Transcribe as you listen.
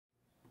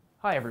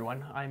Hi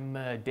everyone, I'm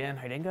Dan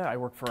Heidinga. I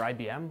work for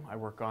IBM. I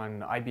work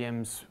on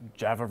IBM's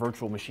Java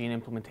virtual machine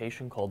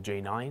implementation called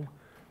J9.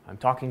 I'm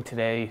talking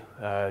today,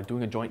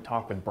 doing a joint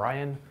talk with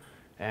Brian,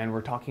 and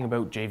we're talking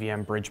about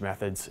JVM Bridge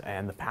Methods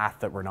and the path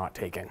that we're not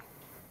taking.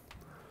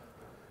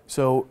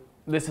 So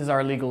this is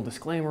our legal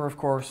disclaimer, of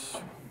course.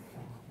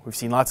 We've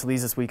seen lots of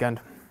these this weekend.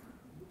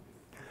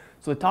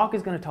 So the talk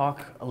is going to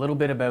talk a little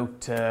bit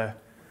about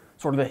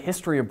sort of the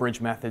history of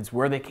bridge methods,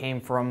 where they came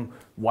from,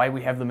 why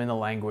we have them in the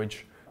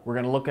language. We're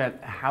going to look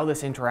at how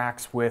this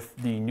interacts with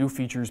the new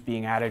features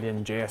being added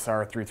in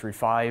JSR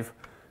 335,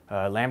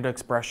 Lambda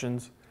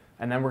expressions,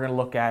 and then we're going to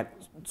look at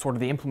sort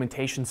of the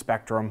implementation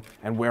spectrum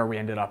and where we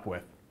ended up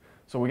with.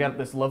 So we got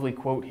this lovely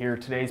quote here: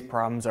 today's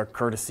problems are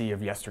courtesy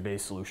of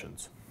yesterday's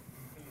solutions.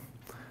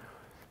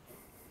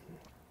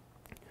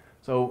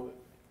 So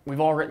we've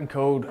all written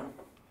code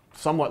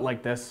somewhat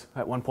like this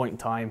at one point in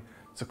time.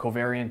 It's a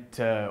covariant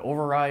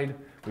override.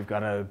 We've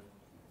got a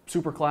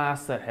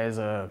superclass that has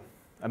a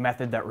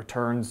method that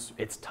returns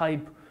its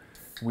type.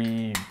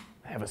 We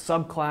have a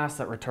subclass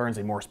that returns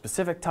a more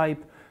specific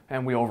type,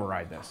 and we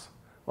override this.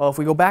 Well, if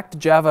we go back to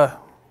Java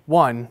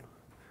 1,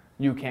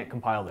 you can't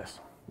compile this.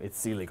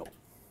 It's illegal.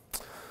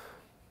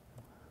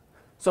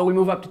 So we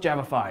move up to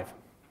Java 5.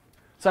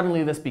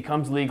 Suddenly this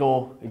becomes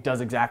legal. It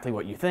does exactly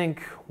what you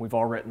think. We've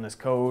all written this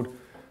code.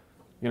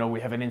 You know, we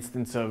have an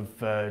instance of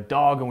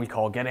dog, and we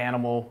call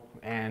getAnimal,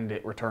 and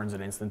it returns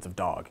an instance of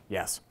dog.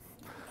 Yes.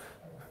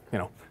 You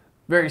know,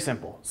 very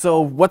simple. So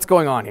what's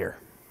going on here?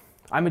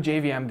 I'm a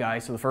JVM guy,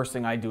 so the first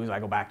thing I do is I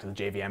go back to the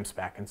JVM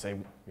spec and say,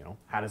 you know,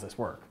 how does this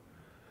work?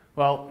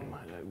 Well,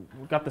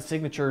 we've got the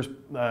signatures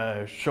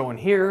shown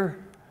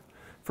here.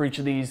 For each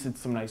of these, it's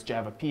some nice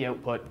Java P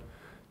output.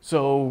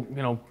 So,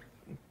 you know,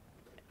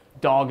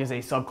 dog is a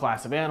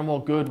subclass of animal.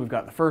 Good, we've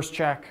got the first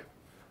check.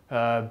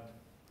 They're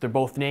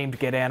both named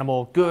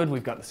getAnimal. Good,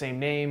 we've got the same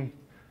name,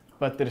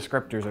 but the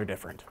descriptors are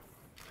different.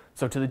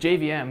 So to the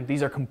JVM,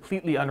 these are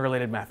completely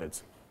unrelated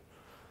methods.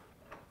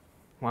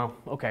 Well,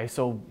 okay,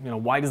 so you know,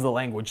 why does the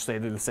language say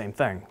they're the same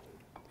thing?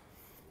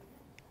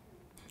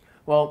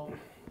 Well,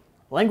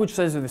 language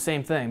says they're the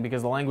same thing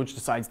because the language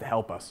decides to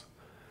help us.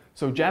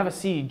 So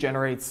Java-C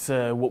generates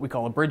what we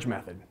call a bridge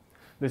method.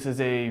 This is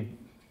an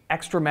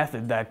extra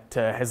method that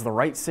has the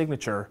right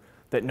signature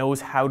that knows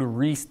how to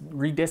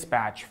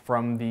redispatch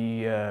from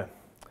the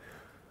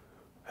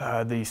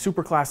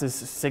superclass's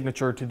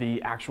signature to the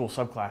actual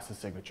subclass's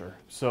signature.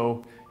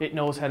 So it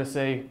knows how to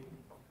say,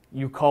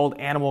 you called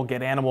animal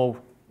getAnimal,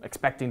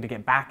 expecting to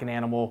get back an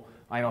animal.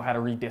 I know how to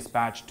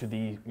redispatch to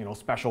the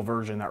special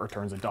version that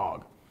returns a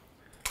dog.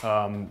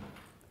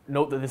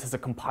 Note that this is a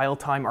compile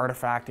time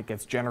artifact. It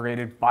gets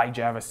generated by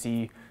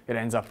Java-C. It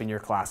ends up in your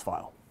class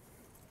file.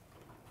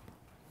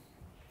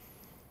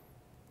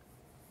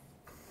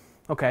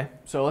 Okay,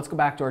 so let's go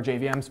back to our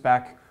JVM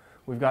spec.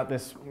 We've got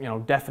this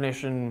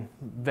definition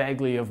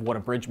vaguely of what a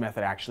bridge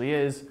method actually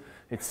is.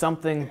 It's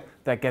something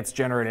that gets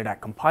generated at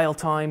compile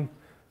time.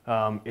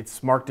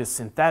 It's marked as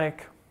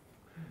synthetic.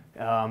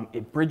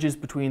 It bridges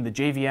between the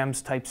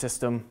JVM's type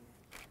system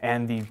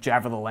and the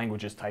Java the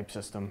language's type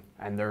system,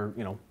 and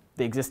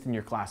they exist in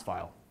your class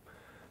file.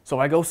 So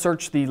I go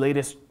search the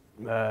latest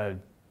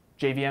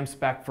JVM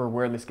spec for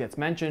where this gets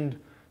mentioned.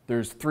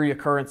 There's 3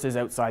 occurrences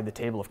outside the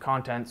table of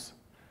contents.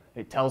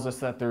 It tells us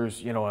that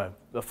there's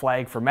a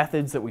flag for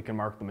methods that we can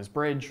mark them as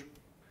bridge.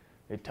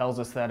 It tells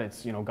us that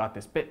it's got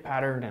this bit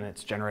pattern and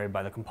it's generated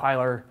by the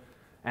compiler,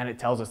 and it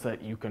tells us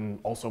that you can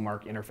also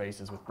mark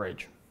interfaces with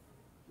bridge.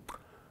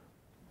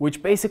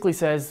 Which basically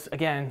says,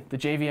 again, the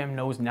JVM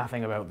knows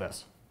nothing about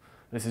this.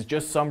 This is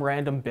just some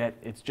random bit.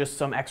 It's just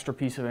some extra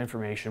piece of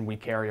information we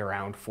carry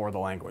around for the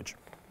language.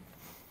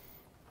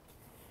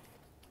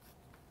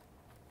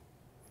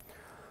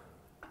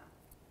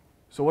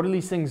 So what do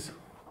these things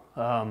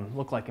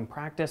look like in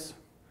practice?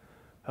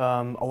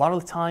 A lot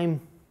of the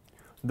time,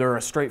 they're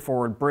a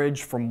straightforward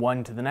bridge from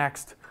one to the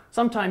next.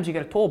 Sometimes you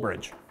get a toll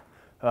bridge.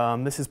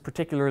 This is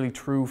particularly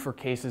true for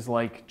cases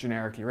like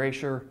generic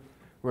erasure,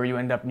 where you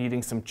end up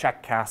needing some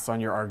check casts on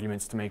your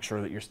arguments to make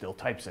sure that you're still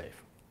type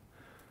safe.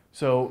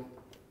 So,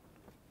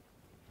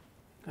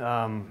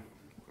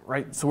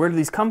 so where do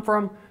these come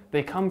from?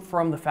 They come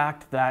from the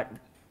fact that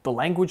the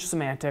language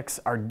semantics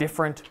are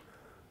different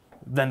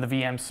than the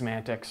VM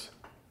semantics,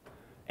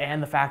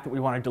 and the fact that we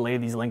want to delay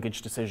these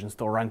linkage decisions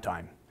till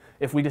runtime.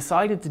 If we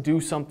decided to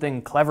do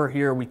something clever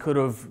here, we could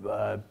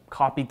have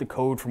copied the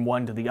code from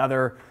one to the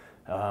other,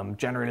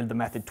 generated the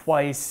method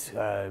twice,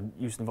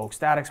 used invoke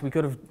statics. We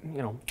could have,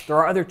 there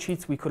are other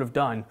cheats we could have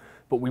done,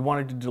 but we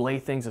wanted to delay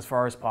things as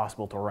far as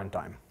possible till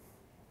runtime.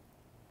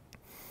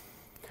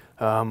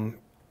 And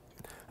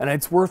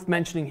it's worth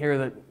mentioning here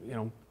that,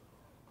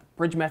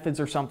 bridge methods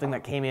are something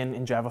that came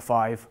in Java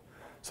 5.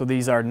 So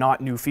these are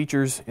not new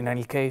features in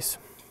any case.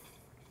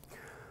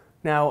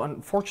 Now,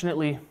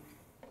 unfortunately,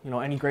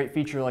 any great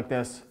feature like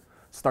this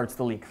starts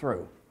to leak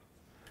through.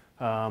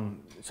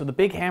 So the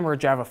big hammer of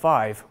Java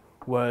 5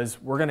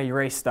 was, we're going to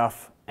erase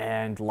stuff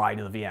and lie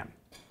to the VM.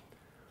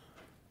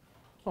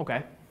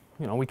 Okay,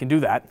 we can do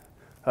that.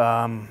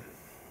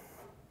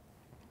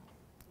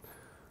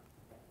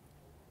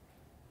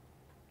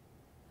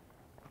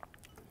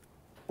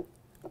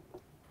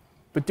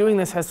 But doing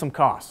this has some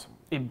costs.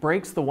 It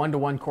breaks the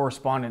one-to-one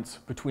correspondence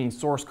between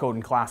source code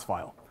and class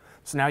file.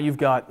 So now you've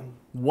got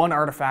one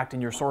artifact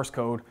in your source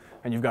code,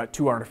 and you've got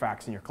two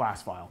artifacts in your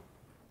class file.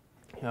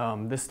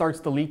 This starts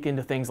to leak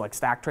into things like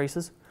stack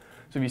traces.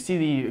 So if you see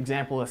the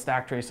example of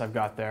stack trace I've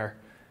got there,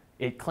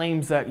 it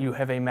claims that you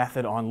have a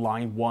method on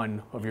line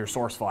 1 of your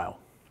source file.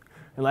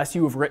 Unless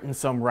you have written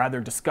some rather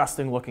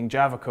disgusting looking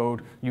Java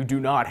code, you do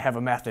not have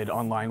a method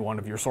on line 1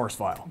 of your source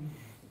file.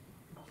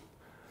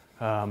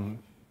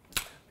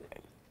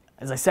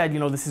 As I said,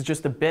 this is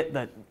just a bit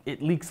that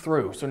it leaks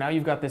through. So now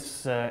you've got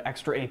this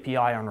extra API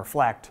on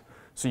Reflect,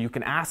 so you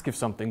can ask if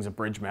something's a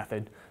bridge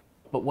method,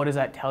 but what does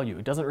that tell you?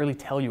 It doesn't really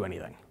tell you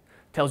anything.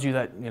 It tells you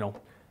that,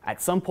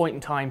 at some point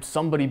in time,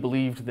 somebody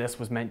believed this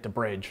was meant to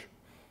bridge.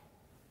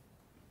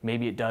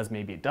 Maybe it does,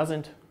 maybe it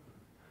doesn't.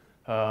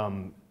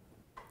 The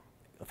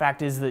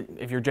fact is that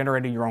if you're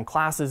generating your own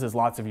classes, as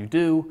lots of you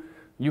do,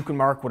 you can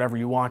mark whatever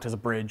you want as a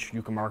bridge.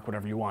 You can mark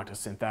whatever you want as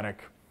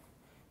synthetic.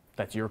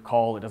 That's your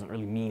call. It doesn't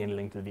really mean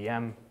anything to the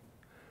VM.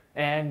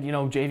 And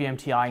JVM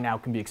TI now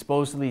can be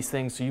exposed to these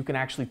things, so you can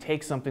actually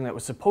take something that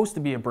was supposed to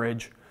be a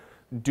bridge,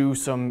 do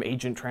some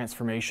agent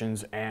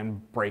transformations,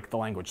 and break the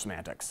language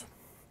semantics.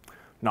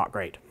 Not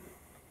great.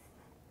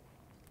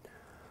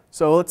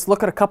 So let's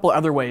look at a couple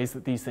other ways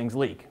that these things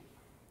leak.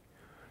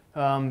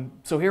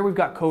 So here we've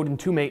got code in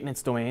two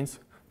maintenance domains.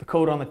 The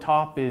code on the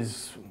top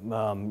is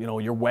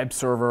your web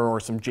server or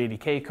some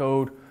JDK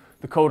code.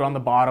 The code on the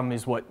bottom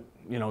is what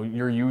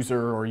your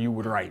user or you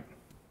would write.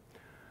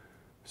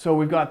 So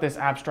we've got this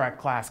abstract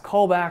class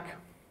callback.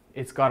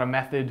 It's got a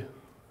method.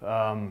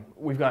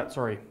 We've got,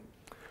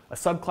 a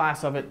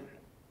subclass of it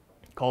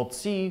called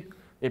C.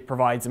 It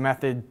provides a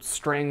method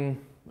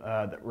string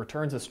that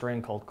returns a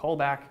string called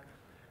callback.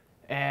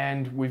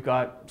 And we've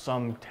got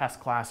some test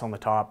class on the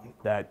top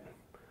that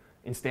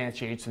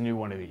instantiates a new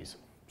one of these.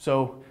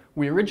 So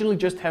we originally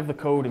just have the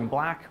code in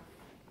black.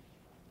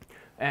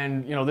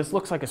 And this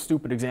looks like a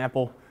stupid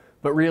example,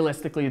 but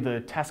realistically the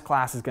test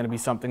class is going to be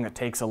something that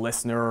takes a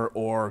listener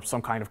or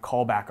some kind of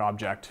callback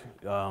object,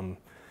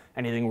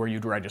 anything where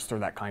you'd register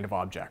that kind of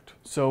object.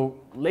 So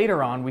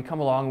later on we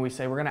come along and we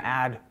say we're going to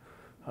add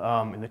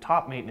in the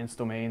top maintenance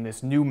domain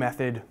this new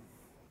method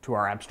to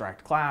our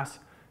abstract class.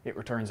 It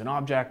returns an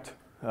object,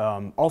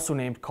 also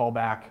named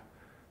callback.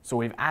 So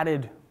we've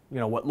added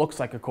what looks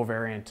like a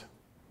covariant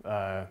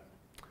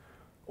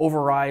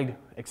override,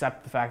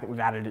 except the fact that we've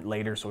added it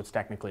later, so it's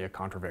technically a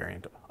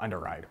contravariant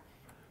underride.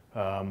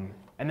 And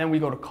then we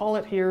go to call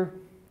it here,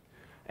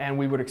 and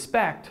we would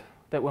expect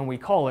that when we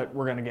call it,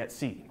 we're going to get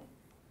C.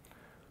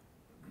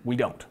 We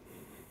don't.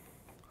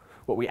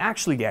 What we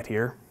actually get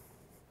here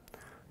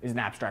is an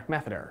abstract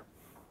method error.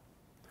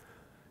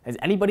 Has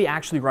anybody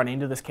actually run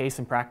into this case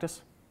in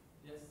practice?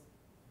 Yes,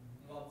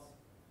 lots.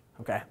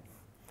 Okay.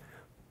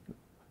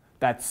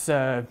 That's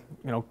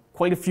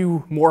quite a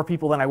few more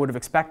people than I would have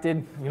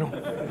expected.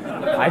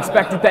 I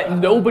expected that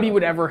nobody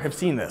would ever have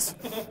seen this.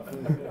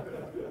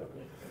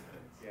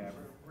 Yeah,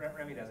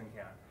 Remy doesn't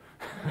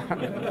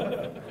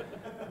count.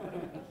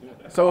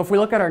 So if we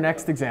look at our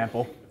next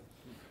example,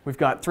 we've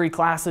got three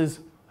classes.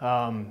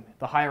 The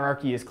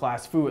hierarchy is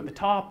class foo at the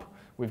top.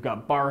 We've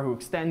got bar who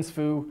extends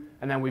foo,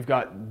 and then we've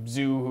got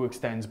zoo who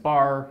extends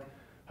bar.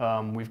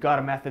 We've got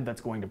a method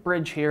that's going to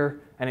bridge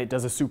here, and it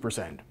does a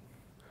supersend.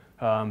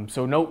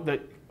 So note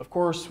that, of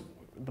course,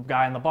 the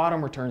guy on the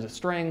bottom returns a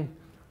string.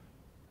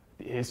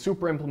 His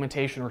super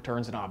implementation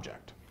returns an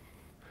object.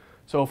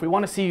 So if we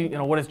want to see,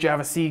 what does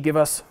Java C give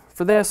us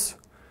for this,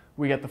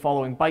 we get the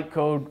following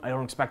bytecode. I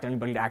don't expect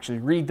anybody to actually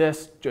read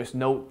this. Just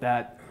note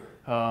that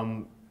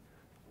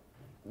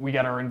we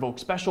get our invoke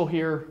special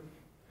here,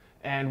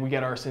 and we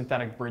get our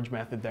synthetic bridge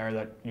method there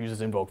that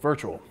uses invoke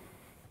virtual.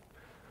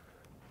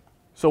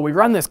 So we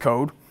run this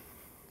code,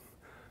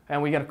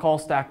 and we get a call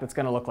stack that's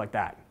going to look like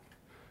that.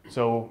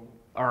 So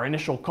our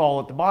initial call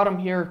at the bottom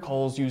here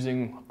calls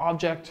using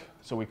object.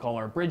 So we call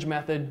our bridge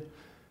method.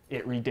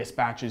 It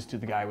redispatches to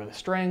the guy with a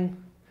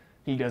string.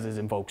 He does his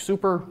invoke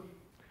super,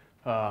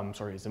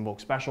 his invoke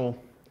special,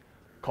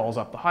 calls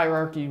up the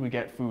hierarchy. We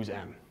get foo's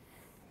m.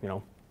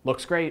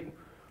 Looks great.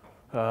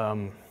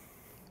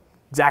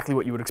 Exactly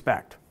what you would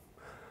expect.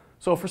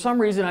 So for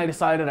some reason I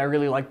decided I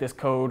really like this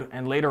code,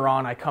 and later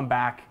on I come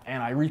back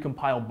and I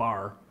recompile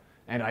bar,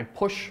 and I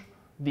push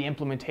the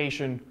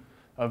implementation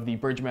of the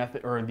bridge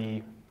method, or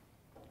the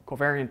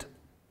covariant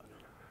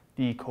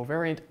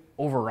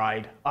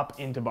override up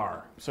into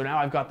bar. So now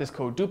I've got this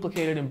code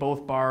duplicated in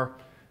both bar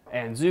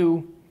and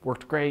zoo.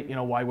 Worked great,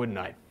 why wouldn't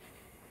I?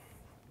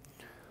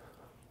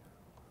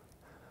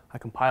 I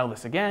compile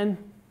this again,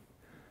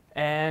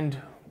 and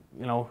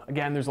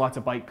again, there's lots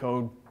of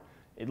bytecode.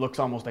 It looks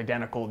almost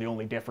identical. The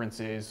only difference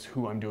is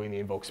who I'm doing the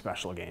invoke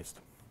special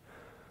against.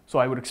 So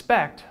I would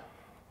expect,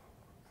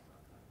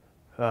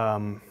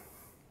 I'm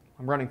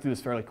running through this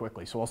fairly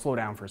quickly, so I'll slow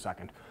down for a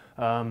second.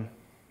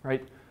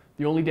 Right?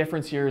 The only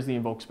difference here is the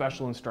invoke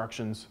special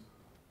instructions.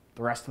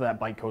 The rest of that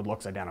bytecode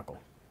looks identical.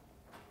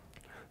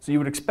 So you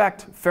would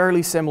expect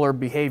fairly similar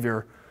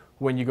behavior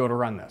when you go to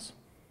run this.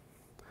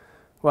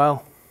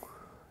 Well,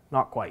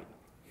 not quite.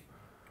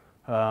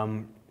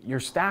 your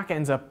stack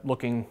ends up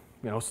looking,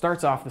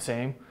 starts off the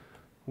same.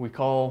 We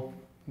call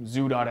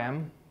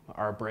zoo.m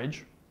our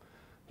bridge.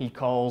 He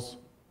calls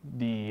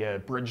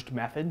the bridged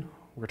method,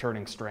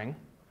 returning string.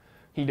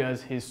 He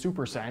does his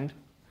supersend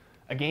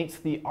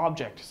against the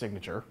object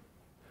signature,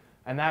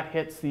 and that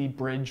hits the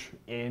bridge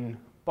in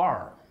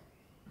bar.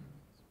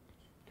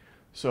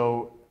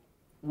 So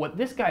what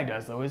this guy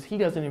does, though, is he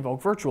doesn't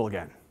invoke virtual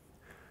again.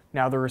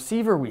 Now the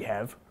receiver we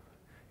have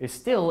is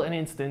still an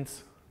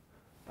instance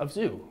of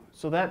zoo.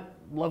 So that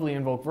lovely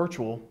invoke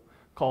virtual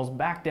calls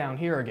back down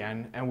here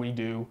again, and we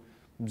do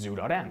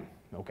zoo.m,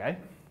 okay?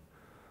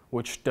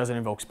 Which doesn't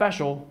invoke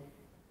special,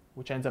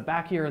 which ends up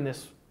back here in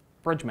this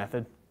bridge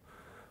method,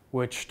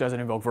 which doesn't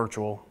invoke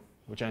virtual,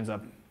 which ends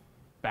up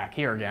back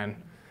here again,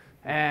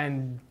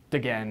 and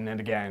again, and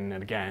again,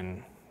 and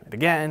again, and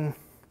again,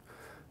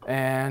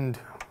 and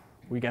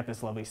we get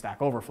this lovely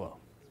Stack Overflow.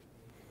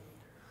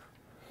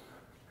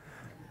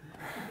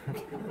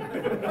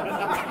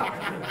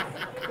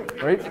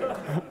 Right?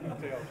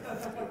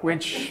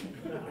 Which,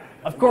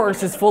 of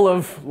course, is full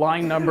of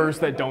line numbers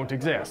that don't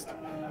exist.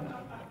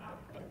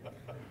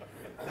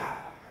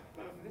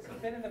 This has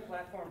been in the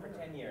platform for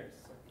 10 years.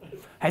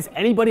 Has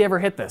anybody ever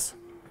hit this?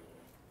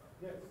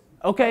 Yes.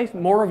 Okay,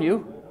 more of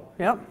you.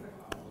 Yep.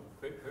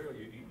 Clearly,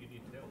 you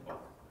need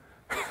help.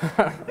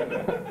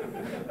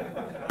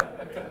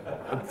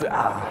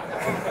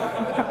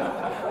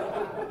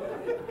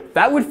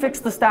 That would fix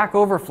the Stack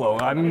Overflow.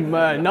 I'm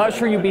not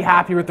sure you'd be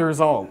happy with the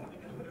result.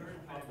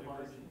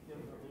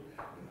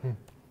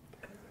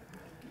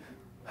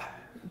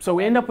 So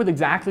we end up with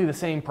exactly the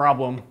same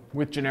problem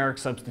with generic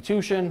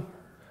substitution.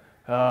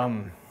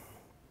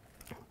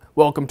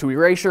 Welcome to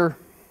erasure.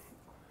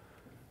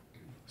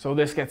 So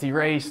this gets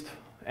erased,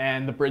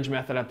 and the bridge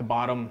method at the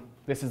bottom,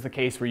 this is the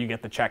case where you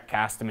get the check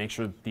cast to make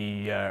sure that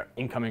the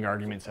incoming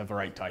arguments have the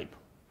right type.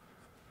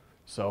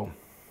 So,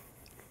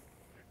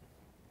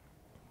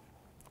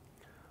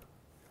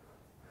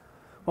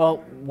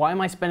 well, why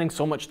am I spending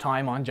so much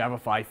time on Java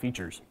 5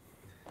 features?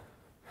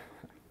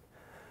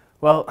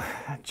 Well,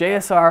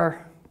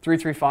 JSR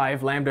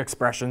 335 Lambda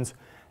expressions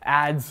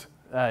adds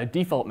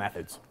default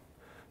methods.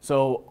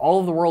 So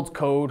all of the world's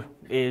code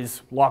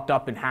is locked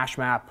up in hash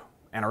map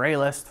and array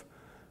list.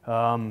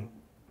 And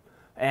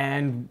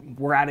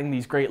we're adding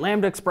these great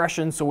Lambda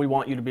expressions, so we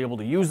want you to be able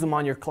to use them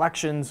on your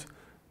collections.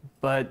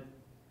 But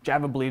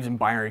Java believes in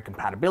binary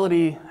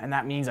compatibility, and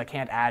that means I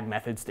can't add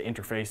methods to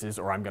interfaces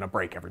or I'm going to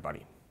break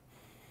everybody.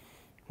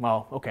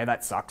 Well, okay,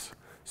 that sucks.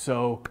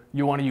 So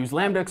you want to use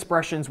Lambda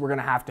expressions, we're going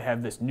to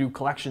have this new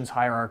collections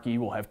hierarchy.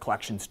 We'll have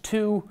collections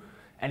 2.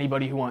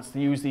 Anybody who wants to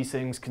use these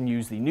things can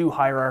use the new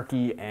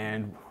hierarchy,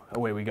 and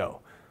away we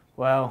go.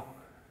 Well,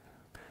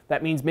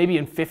 that means maybe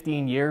in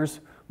 15 years,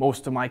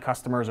 most of my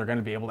customers are going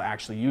to be able to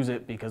actually use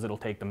it because it'll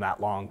take them that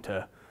long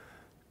to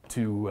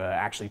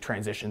actually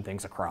transition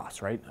things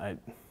across, right?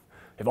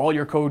 If all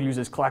your code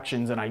uses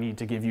collections and I need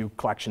to give you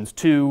collections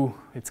 2,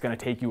 it's going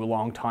to take you a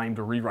long time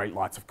to rewrite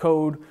lots of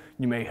code.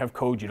 You may have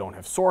code you don't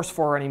have source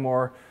for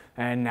anymore,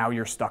 and now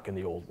you're stuck in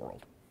the old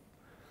world.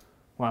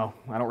 Well,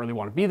 I don't really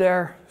want to be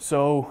there,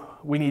 so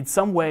we need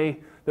some way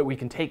that we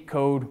can take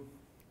code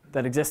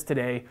that exists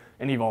today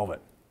and evolve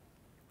it.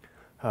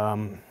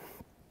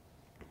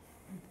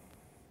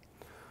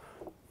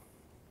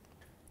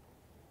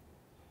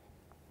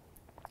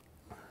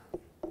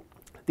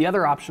 The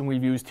other option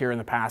we've used here in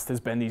the past has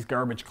been these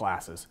garbage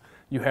classes.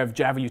 You have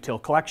Java util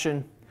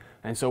collection,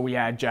 and so we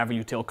add Java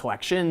util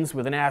collections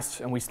with an S,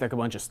 and we stick a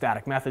bunch of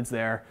static methods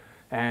there,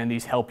 and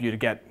these help you to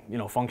get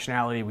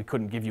functionality we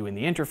couldn't give you in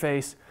the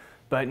interface,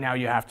 but now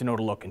you have to know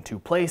to look in 2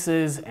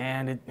 places,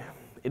 and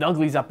it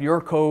uglies up your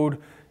code,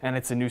 and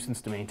it's a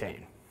nuisance to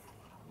maintain.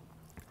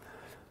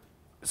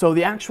 So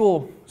the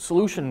actual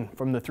solution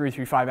from the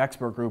 335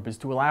 expert group is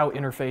to allow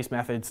interface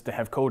methods to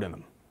have code in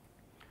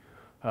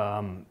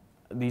them.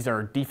 These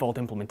are default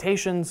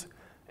implementations,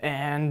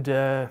 and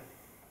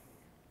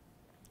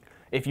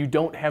if you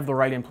don't have the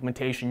right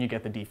implementation, you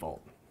get the default.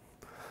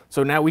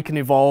 So now we can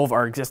evolve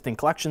our existing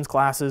collections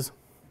classes.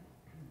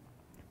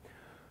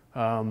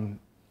 So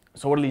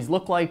what do these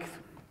look like?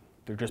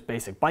 They're just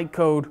basic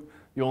bytecode.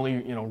 The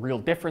only real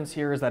difference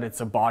here is that it's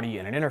a body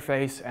and an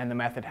interface, and the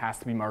method has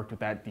to be marked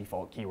with that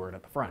default keyword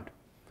at the front.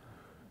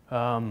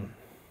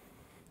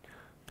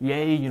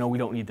 Yay, we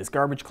don't need this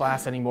garbage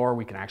class anymore.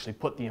 We can actually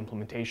put the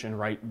implementation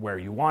right where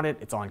you want it.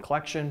 It's on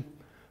collection.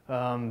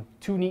 2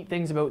 neat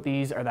things about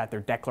these are that they're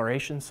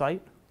declaration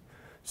site.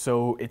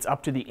 So it's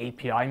up to the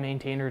API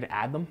maintainer to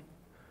add them.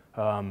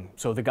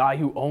 So the guy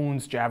who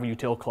owns Java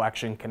util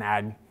collection can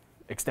add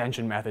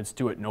extension methods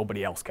to it.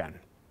 Nobody else can.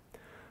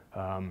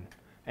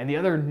 And the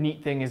other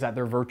neat thing is that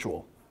they're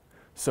virtual.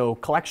 So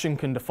collection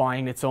can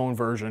define its own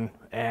version,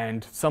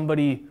 and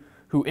somebody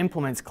who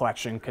implements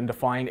collection can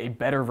define a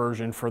better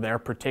version for their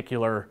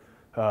particular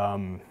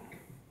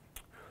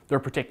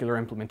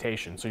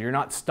implementation. So you're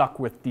not stuck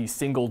with the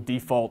single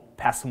default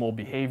pessimal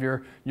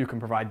behavior. You can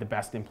provide the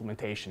best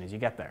implementation as you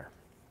get there.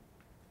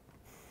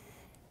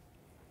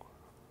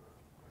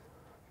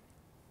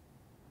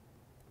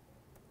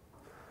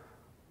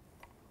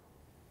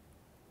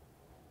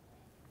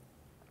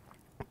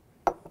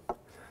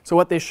 So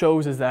what this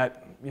shows is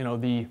that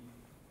the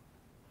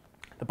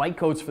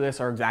bytecodes for this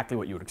are exactly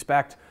what you would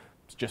expect.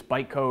 It's just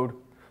bytecode.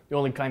 The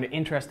only kind of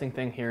interesting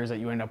thing here is that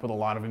you end up with a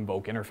lot of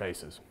invoke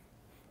interfaces.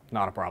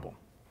 Not a problem.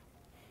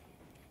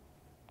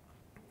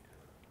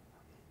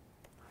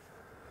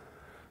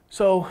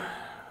 So,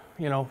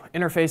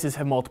 interfaces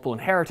have multiple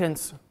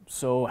inheritance.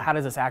 So how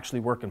does this actually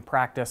work in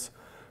practice?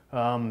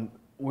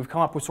 We've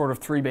come up with sort of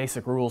 3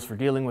 basic rules for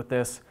dealing with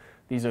this.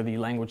 These are the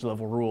language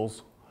level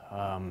rules.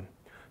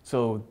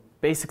 So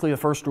basically the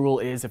first rule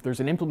is if there's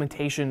an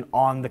implementation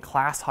on the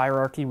class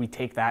hierarchy, we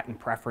take that in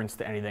preference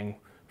to anything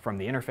from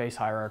the interface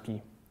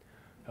hierarchy.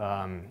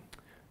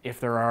 If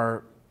there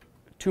are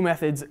 2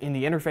 methods in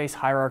the interface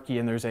hierarchy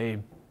and there's a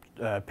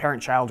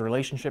parent-child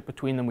relationship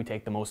between them, we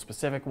take the most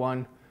specific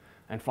one.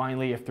 And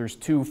finally, if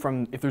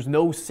there's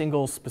no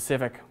single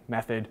specific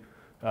method,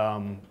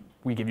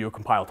 we give you a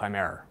compile time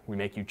error. We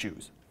make you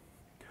choose.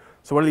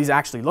 So what do these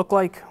actually look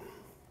like?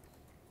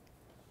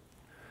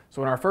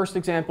 So in our first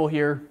example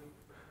here,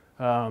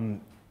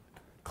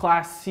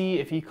 class C,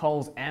 if he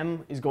calls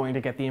M, is going to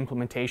get the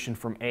implementation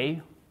from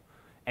A.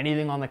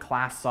 Anything on the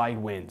class side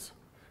wins.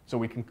 So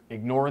we can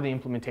ignore the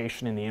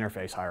implementation in the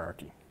interface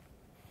hierarchy.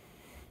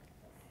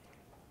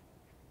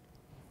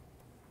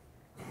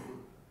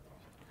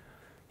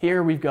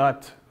 Here we've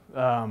got 2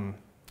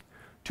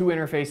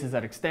 interfaces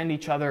that extend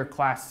each other.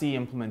 Class C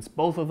implements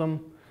both of them.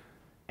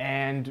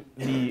 And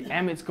the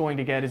M it's going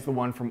to get is the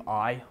one from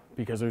I,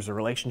 because there's a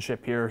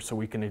relationship here, so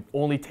we can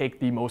only take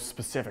the most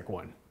specific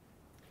one.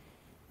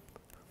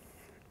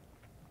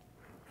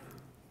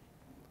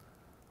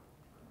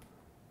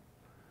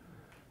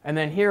 And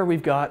then here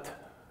we've got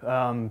 2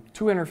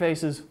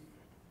 interfaces.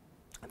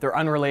 They're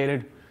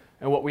unrelated.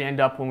 And what we end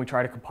up when we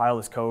try to compile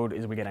this code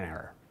is we get an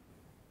error.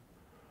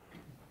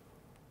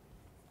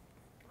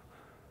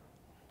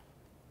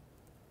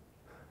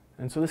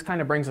 And so this kind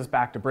of brings us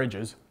back to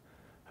bridges.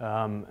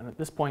 And at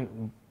this point,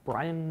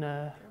 Brian?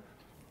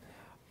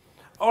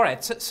 All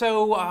right,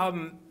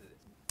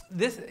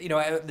 this,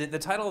 the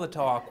title of the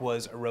talk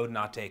was "A Road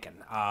Not Taken."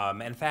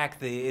 In fact,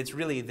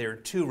 there are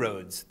 2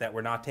 roads that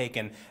were not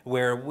taken,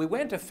 where we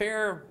went a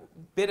fair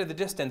bit of the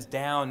distance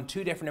down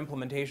 2 different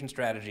implementation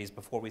strategies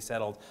before we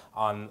settled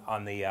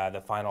on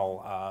the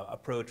final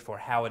approach for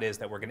how it is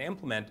that we're going to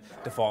implement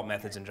default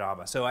methods in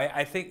Java. So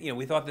I think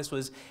we thought this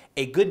was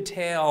a good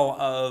tale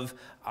of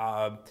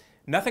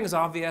nothing is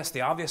obvious.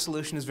 The obvious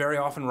solution is very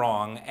often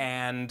wrong,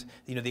 and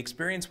the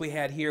experience we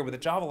had here with the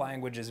Java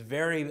language is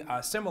very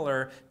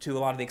similar to a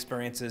lot of the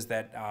experiences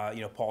that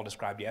Paul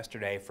described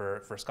yesterday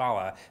for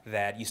Scala.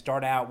 That you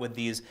start out with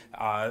these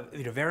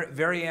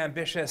very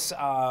ambitious,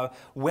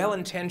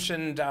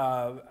 well-intentioned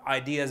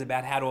ideas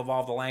about how to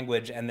evolve the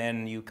language, and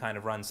then you kind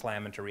of run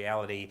slam into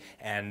reality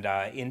and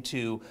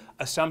into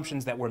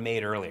assumptions that were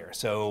made earlier.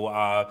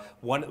 So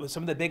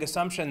some of the big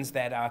assumptions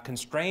that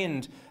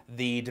constrained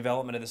the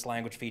development of this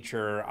language feature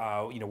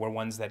were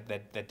ones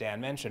that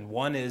Dan mentioned.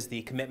 One is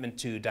the commitment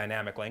to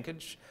dynamic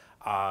linkage,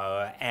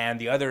 and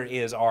the other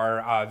is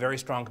our very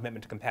strong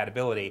commitment to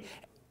compatibility.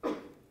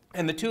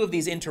 And the 2 of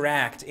these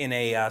interact in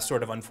a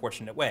sort of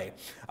unfortunate way.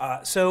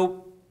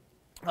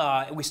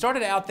 We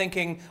started out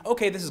thinking,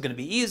 okay, this is going to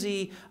be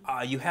easy.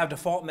 You have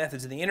default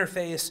methods in the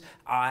interface.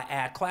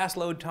 At class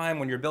load time,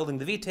 when you're building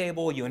the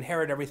vtable, you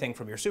inherit everything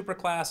from your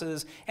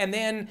superclasses. And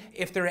then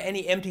if there are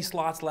any empty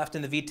slots left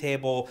in the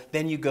vtable,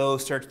 then you go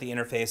search the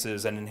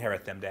interfaces and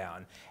inherit them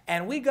down.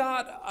 And we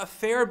got a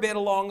fair bit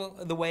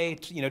along the way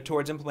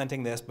towards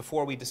implementing this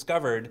before we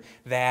discovered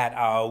that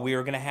we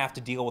were going to have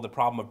to deal with the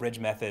problem of bridge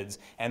methods.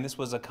 And this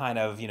was a kind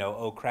of,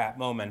 oh crap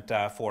moment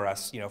for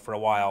us, for a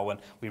while, when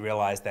we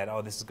realized that,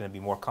 oh, this is going to be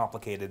more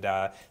complicated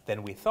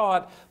than we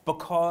thought,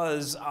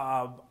 because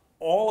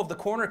all of the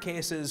corner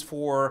cases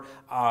for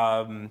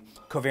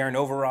covariant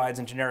overrides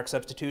and generic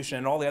substitution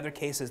and all the other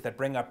cases that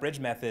bring up bridge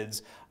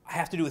methods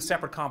have to do with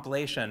separate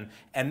compilation,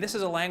 and this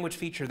is a language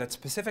feature that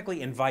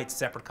specifically invites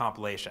separate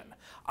compilation.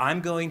 I'm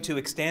going to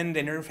extend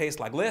an interface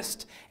like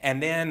list,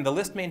 and then the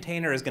list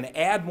maintainer is going to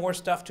add more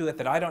stuff to it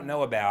that I don't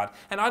know about,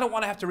 and I don't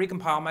want to have to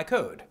recompile my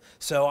code.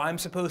 So I'm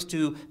supposed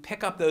to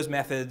pick up those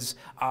methods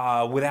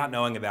without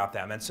knowing about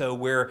them. And so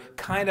we're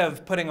kind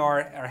of putting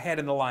our head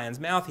in the lion's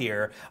mouth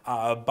here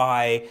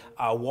by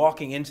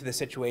walking into the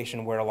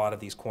situation where a lot of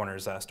these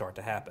corners start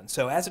to happen.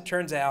 So as it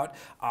turns out,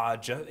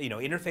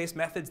 interface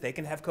methods, they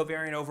can have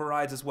covariant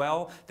overrides as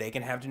well. They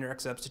can have generic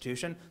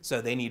substitution,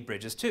 so they need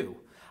bridges too.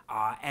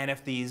 And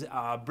if these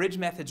bridge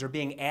methods are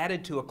being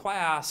added to a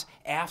class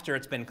after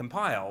it's been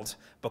compiled,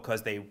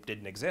 because they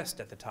didn't exist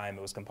at the time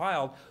it was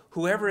compiled,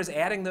 whoever is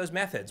adding those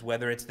methods,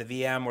 whether it's the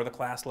VM or the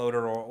class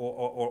loader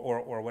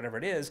or whatever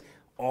it is,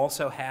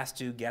 also has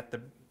to get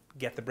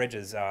the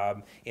bridges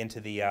into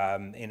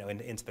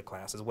the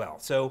class as well.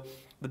 So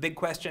the big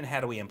question: how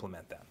do we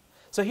implement them?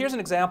 So here's an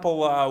example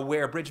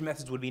where bridge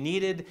methods would be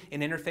needed in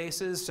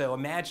interfaces. So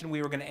imagine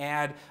we were going to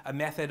add a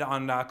method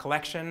on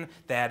collection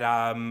that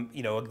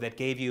that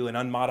gave you an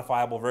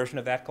unmodifiable version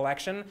of that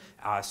collection.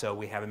 So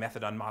we have a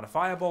method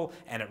unmodifiable,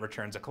 and it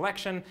returns a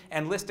collection.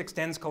 And list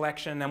extends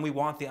collection, and we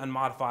want the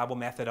unmodifiable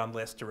method on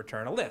list to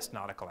return a list,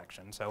 not a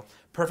collection. So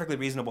perfectly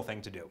reasonable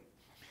thing to do.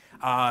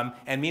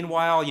 And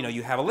meanwhile,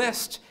 you have a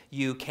list,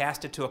 you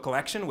cast it to a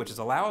collection, which is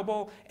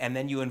allowable, and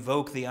then you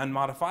invoke the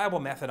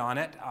unmodifiable method on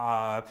it.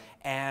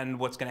 And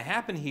what's going to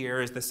happen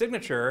here is the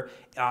signature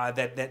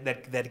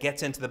that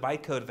gets into the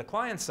bytecode of the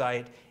client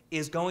side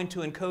is going to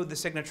encode the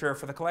signature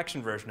for the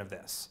collection version of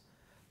this.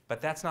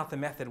 But that's not the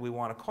method we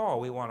want to call.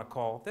 We want to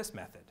call this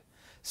method.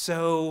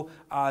 So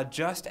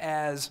just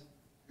as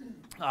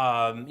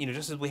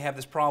we have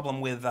this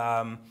problem with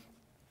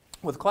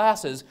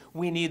classes,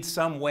 we need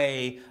some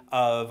way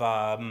of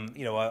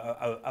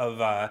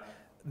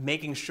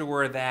making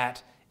sure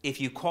that if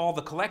you call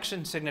the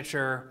collection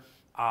signature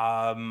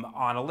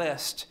on a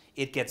list,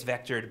 it gets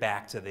vectored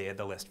back to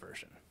the list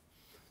version.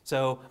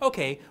 So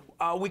okay,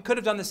 we could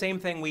have done the same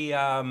thing we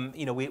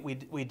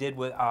did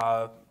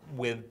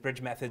with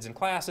bridge methods and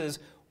classes.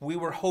 We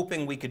were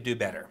hoping we could do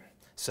better.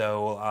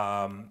 So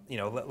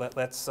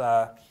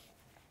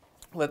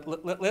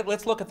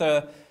let's look at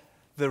the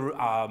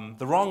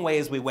wrong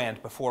ways we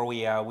went before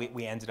we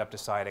ended up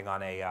deciding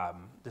on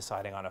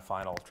a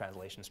final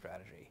translation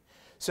strategy.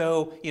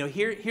 So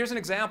here's an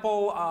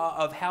example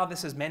of how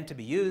this is meant to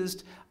be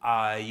used.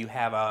 You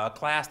have a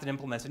class that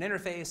implements an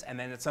interface, and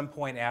then at some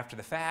point after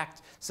the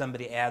fact,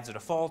 somebody adds a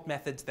default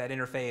method to that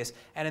interface.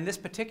 And in this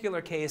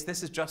particular case,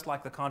 this is just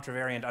like the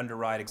contravariant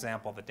underride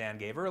example that Dan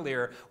gave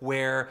earlier,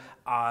 where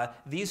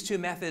these two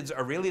methods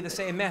are really the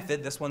same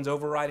method. This one's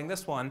overriding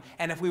this one.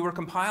 And if we were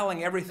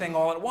compiling everything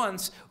all at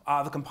once,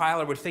 the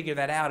compiler would figure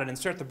that out and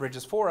insert the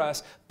bridges for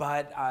us.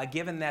 But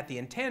given that the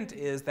intent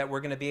is that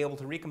we're going to be able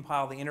to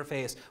recompile the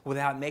interface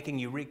without making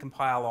you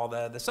recompile all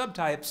the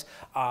subtypes,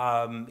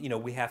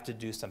 we have to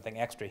do something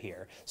extra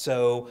here.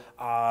 So,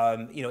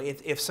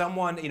 if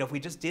someone, if we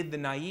just did the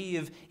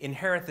naive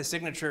inherit the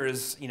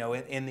signatures,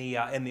 in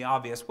the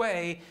obvious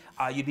way,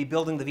 you'd be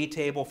building the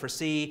vtable for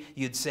C.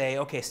 You'd say,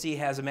 okay, C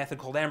has a method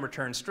called m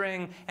return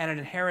string, and it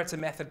inherits a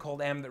method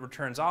called m that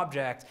returns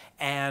object,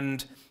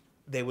 and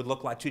they would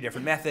look like two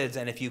different methods.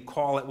 And if you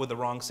call it with the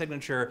wrong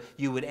signature,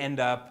 you would end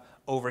up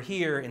over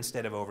here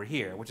instead of over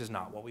here, which is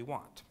not what we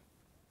want.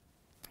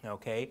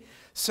 Okay,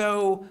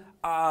 so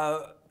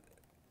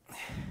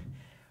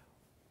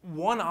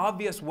one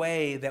obvious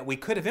way that we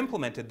could have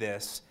implemented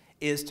this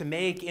is to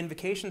make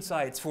invocation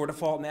sites for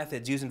default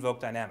methods use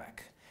invoke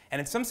dynamic. And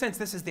in some sense,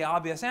 this is the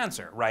obvious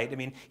answer, right? I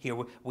mean, here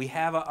we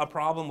have a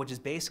problem which is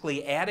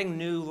basically adding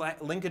new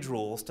linkage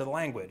rules to the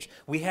language.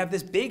 We have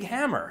this big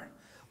hammer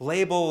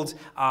labeled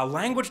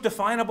language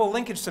definable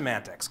linkage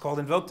semantics called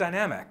invoke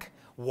dynamic.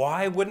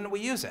 Why wouldn't we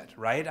use it,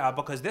 right?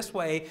 Because this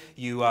way,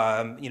 you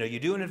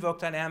do an invoke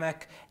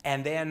dynamic,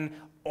 and then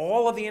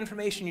all of the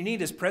information you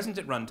need is present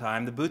at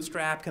runtime. The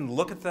bootstrap can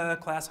look at the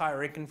class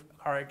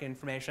hierarchy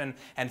information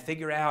and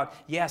figure out,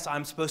 yes,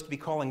 I'm supposed to be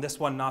calling this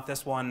one, not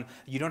this one.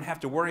 You don't have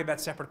to worry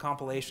about separate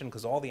compilation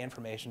because all the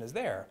information is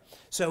there.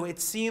 So it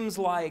seems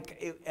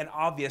like an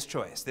obvious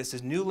choice. This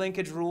is new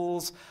linkage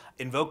rules.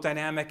 Invoke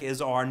dynamic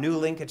is our new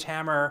linkage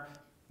hammer,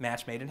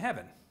 match made in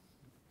heaven.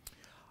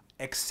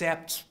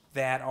 Except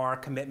that our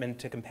commitment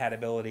to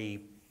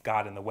compatibility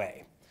got in the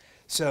way.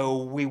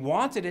 So we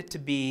wanted it to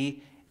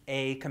be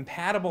a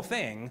compatible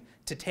thing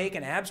to take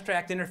an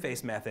abstract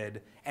interface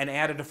method and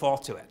add a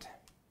default to it.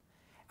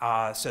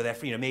 So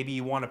that maybe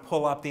you want to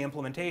pull up the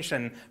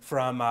implementation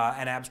from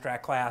an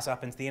abstract class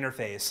up into the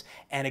interface,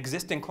 and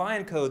existing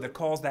client code that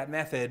calls that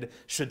method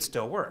should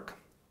still work.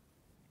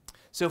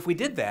 So if we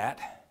did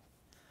that,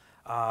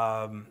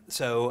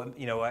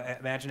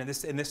 imagine in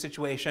this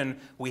situation,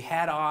 we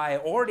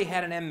already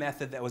had an M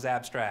method that was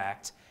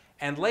abstract,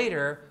 and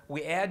later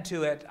we add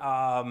to it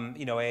a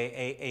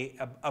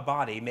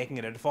body, making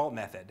it a default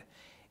method.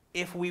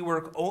 If we were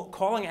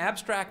calling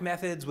abstract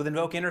methods with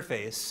invoke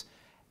interface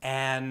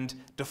and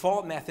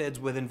default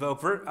methods with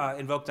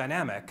invoke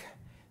dynamic,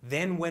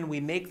 then when we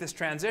make this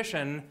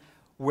transition,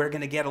 we're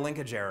going to get a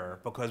linkage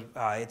error because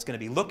it's going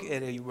to be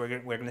we're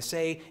going to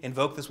say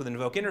invoke this with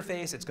invoke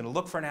interface. It's going to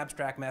look for an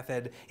abstract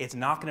method. It's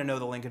not going to know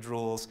the linkage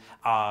rules,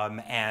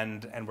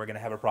 and we're going to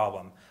have a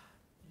problem.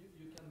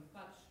 You can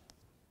patch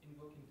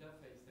invoke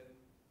interface and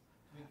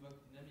to invoke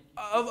dynamic.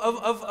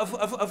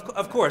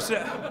 Of course.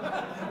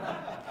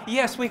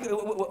 Yes,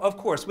 of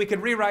course. We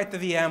could rewrite the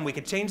VM. We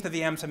could change the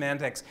VM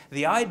semantics.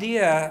 The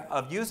idea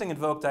of using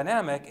invoke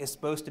dynamic is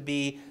supposed to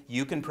be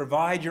you can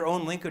provide your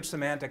own linkage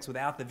semantics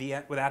without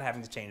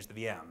having to change the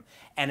VM.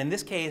 And in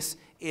this case,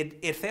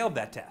 it failed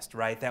that test,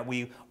 right? That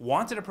we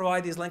wanted to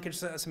provide these linkage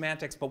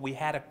semantics, but we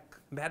had a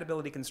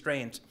compatibility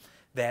constraint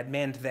that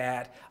meant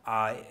that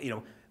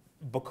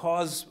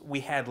because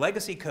we had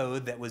legacy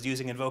code that was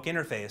using invoke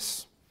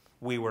interface,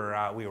 we were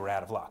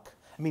out of luck.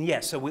 I mean,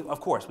 yes, so of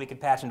course we could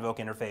patch invoke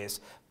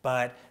interface,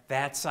 but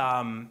that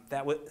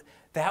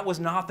was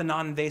not the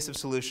non-invasive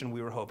solution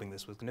we were hoping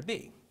this was going to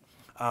be.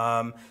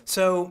 And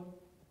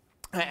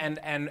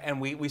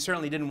we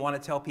certainly didn't want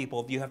to tell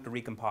people you have to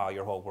recompile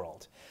your whole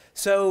world.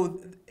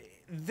 So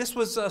this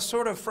was a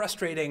sort of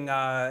frustrating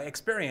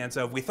experience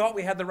of we thought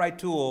we had the right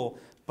tool,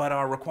 but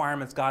our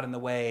requirements got in the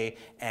way,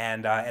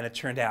 and it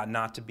turned out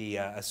not to be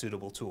a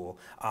suitable tool.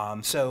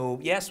 So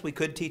yes, we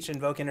could teach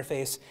invoke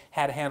interface,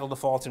 how to handle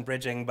defaults and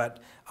bridging, but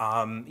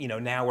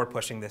now we're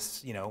pushing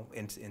this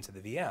into the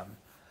VM.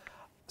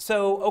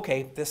 So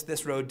okay,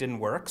 this road didn't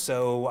work.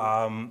 So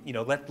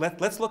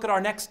let's look at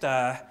our next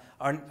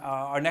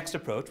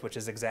approach, which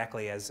is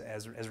exactly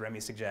as Remy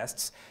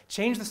suggests.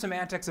 Change the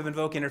semantics of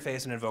invoke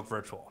interface and invoke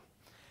virtual.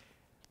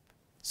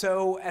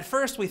 So at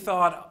first we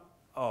thought,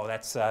 oh,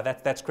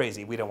 that's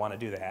crazy. We don't want to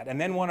do that.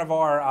 And then one of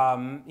our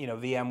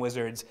VM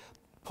wizards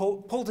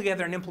pulled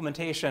together an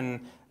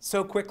implementation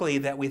so quickly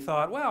that we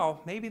thought,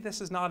 well, maybe this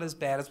is not as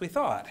bad as we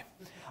thought.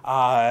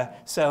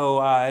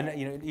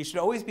 You should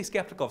always be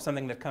skeptical of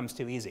something that comes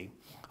too easy.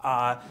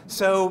 To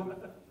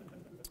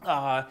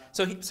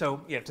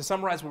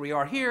summarize where we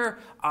are here,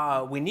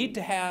 we need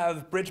to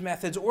have bridge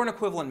methods or an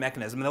equivalent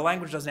mechanism. And the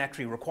language doesn't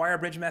actually require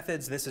bridge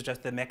methods. This is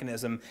just the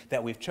mechanism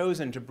that we've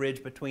chosen to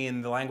bridge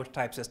between the language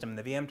type system and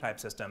the VM type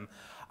system.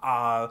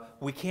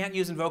 We can't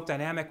use invoke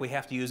dynamic. We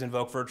have to use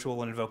invoke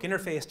virtual and invoke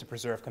interface to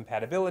preserve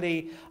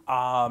compatibility.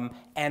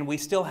 And we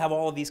still have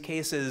all of these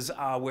cases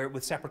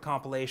with separate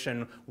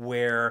compilation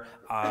where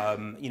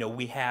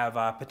we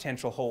have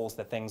potential holes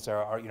that things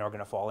are going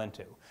to fall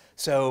into.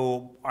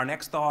 So our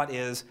next thought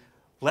is,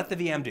 let the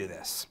VM do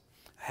this.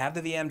 Have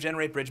the VM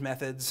generate bridge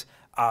methods.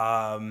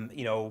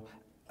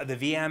 The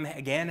VM,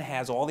 again,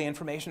 has all the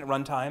information at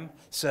runtime.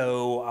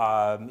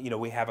 So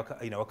we have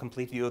a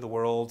complete view of the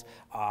world,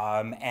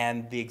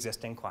 and the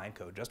existing client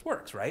code just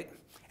works, right?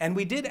 And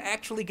we did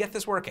actually get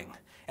this working.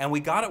 And we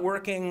got it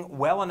working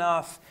well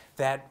enough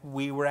that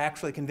we were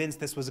actually convinced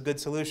this was a good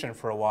solution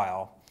for a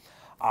while.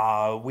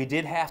 We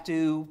did have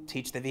to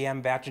teach the VM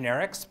about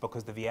generics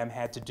because the VM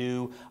had to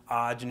do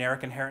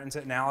generic inheritance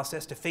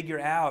analysis to figure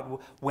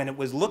out when it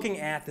was looking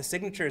at the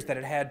signatures that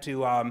it had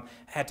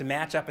to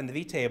match up in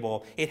the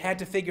vtable. It had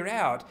to figure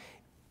out,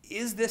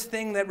 is this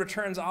thing that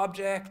returns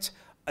object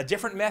a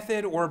different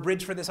method or a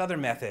bridge for this other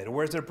method?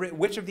 Or is there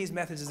which of these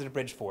methods is it a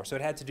bridge for? So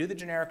it had to do the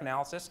generic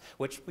analysis,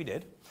 which we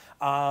did,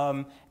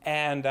 that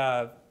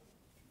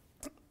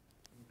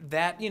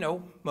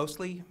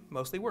mostly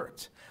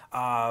worked.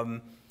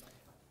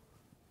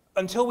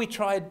 Until we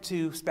tried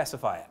to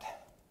specify it.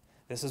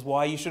 This is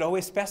why you should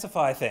always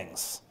specify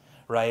things,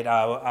 right?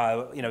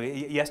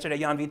 Yesterday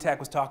Jan Vitek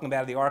was talking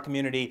about the R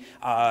community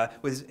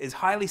is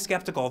highly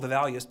skeptical of the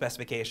value of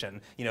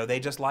specification. They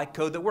just like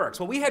code that works.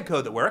 Well, we had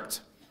code that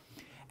worked,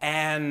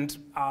 and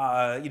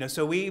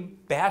so we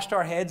bashed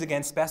our heads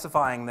against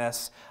specifying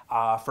this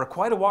for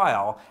quite a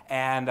while,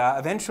 and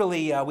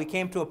eventually we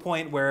came to a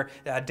point where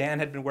Dan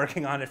had been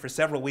working on it for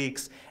several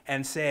weeks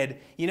and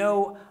said,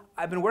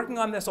 I've been working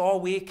on this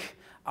all week.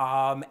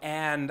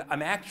 And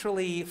I'm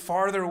actually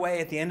farther away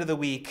at the end of the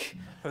week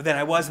than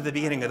I was at the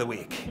beginning of the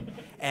week.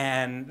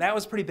 And that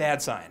was a pretty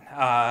bad sign.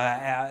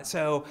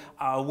 So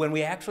when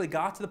we actually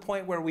got to the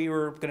point where we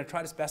were going to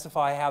try to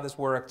specify how this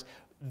worked,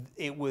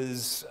 it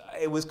was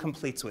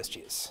complete Swiss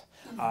cheese.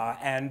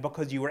 And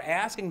because you were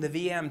asking the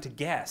VM to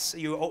guess,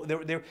 you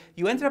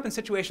ended up in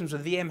situations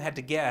where the VM had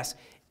to guess,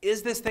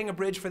 is this thing a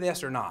bridge for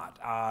this or not?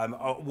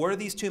 Were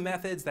these two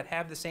methods that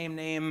have the same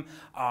name,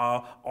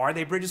 are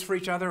they bridges for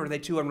each other, or are they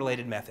two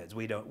unrelated methods?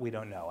 We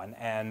don't know.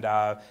 And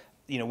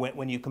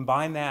when you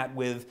combine that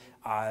with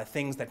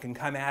things that can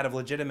come out of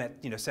legitimate,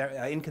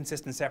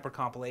 inconsistent separate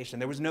compilation,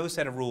 there was no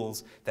set of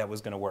rules that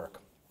was going to work.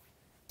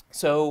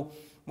 So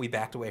we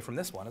backed away from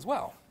this one as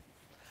well.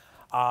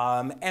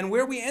 And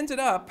where we ended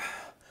up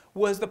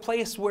was the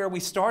place where we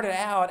started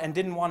out and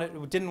didn't want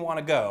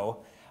to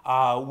go,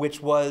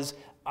 which was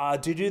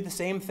to do the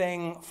same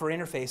thing for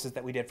interfaces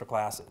that we did for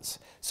classes.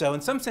 So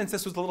in some sense,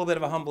 this was a little bit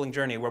of a humbling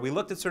journey where we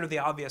looked at sort of the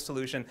obvious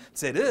solution and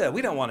said,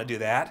 we don't want to do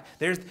that.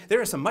 There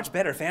are some much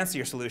better,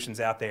 fancier solutions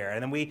out there.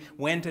 And then we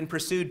went and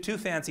pursued two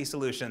fancy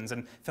solutions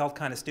and felt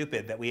kind of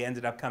stupid that we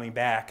ended up coming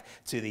back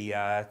to the,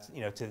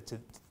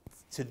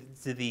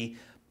 to the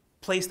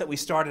place that we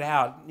started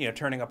out,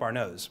 turning up our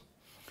nose.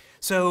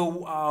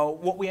 So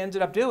what we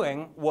ended up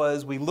doing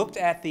was we looked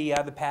at the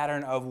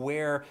pattern of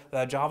where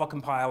the Java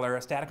compiler,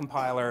 a static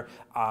compiler,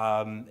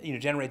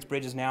 generates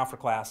bridges now for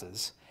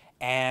classes,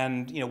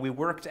 and we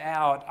worked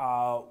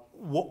out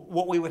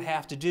what we would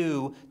have to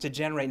do to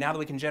generate, now that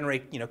we can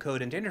generate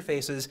code into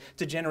interfaces,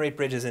 to generate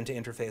bridges into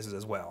interfaces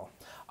as well.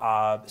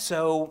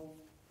 So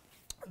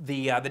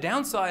the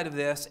downside of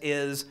this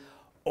is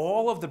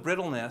all of the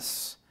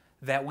brittleness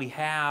that we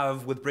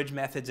have with bridge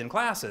methods in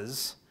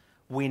classes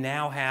we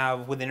now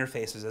have with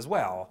interfaces as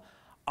well.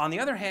 On the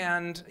other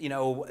hand,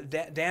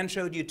 Dan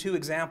showed you two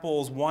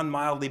examples, one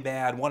mildly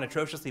bad, one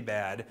atrociously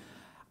bad,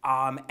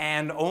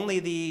 and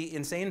only the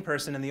insane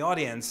person in the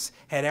audience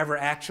had ever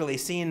actually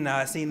seen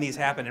these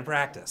happen in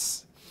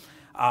practice.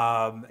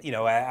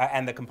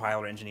 and the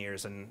compiler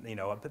engineers and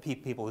the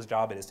people whose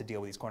job it is to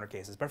deal with these corner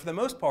cases. But for the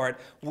most part,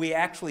 we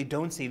actually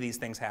don't see these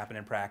things happen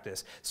in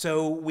practice.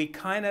 So we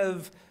kind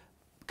of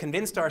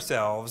convinced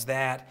ourselves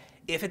that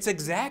if it's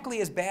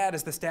exactly as bad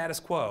as the status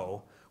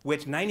quo,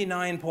 which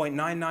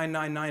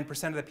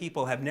 99.9999% of the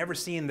people have never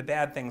seen the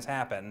bad things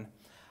happen,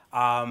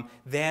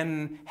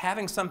 then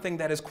having something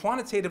that is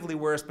quantitatively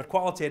worse but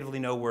qualitatively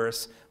no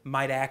worse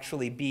might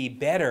actually be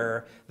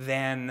better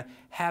than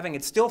having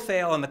it still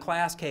fail in the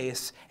class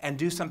case and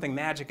do something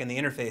magic in the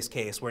interface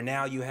case, where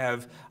now you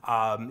have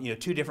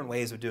two different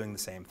ways of doing the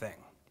same thing.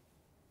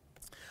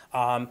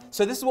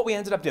 So this is what we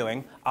ended up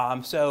doing.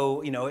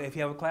 So if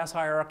you have a class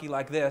hierarchy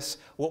like this,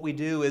 what we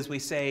do is we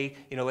say,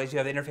 as you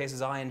have the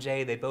interfaces I and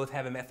j, they both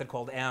have a method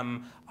called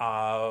m.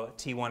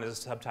 T1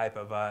 is a subtype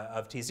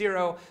of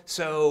T0.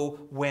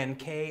 So when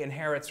k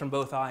inherits from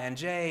both I and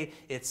j,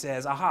 it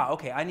says, aha,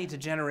 okay, I need to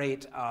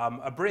generate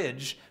a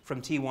bridge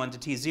from T1 to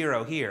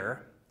T0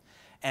 here.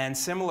 And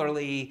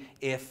similarly,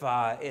 if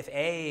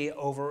A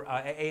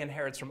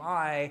inherits from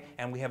I,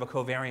 and we have a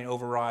covariant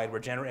override, we're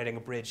generating a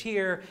bridge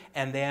here,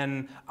 and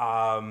then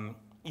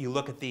you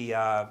look at the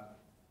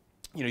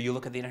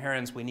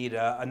inheritance, we need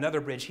another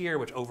bridge here,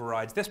 which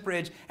overrides this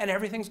bridge, and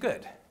everything's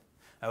good.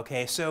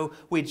 Okay, so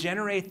we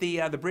generate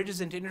the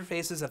bridges into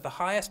interfaces at the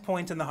highest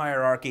point in the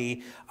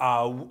hierarchy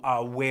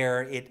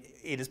where it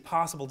is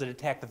possible to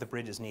detect that the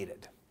bridge is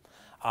needed.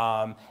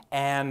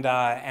 And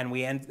then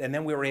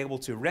we were able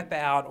to rip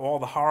out all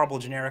the horrible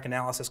generic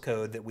analysis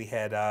code that we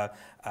had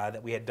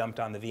dumped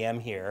on the VM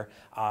here,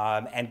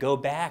 and go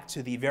back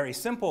to the very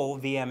simple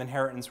VM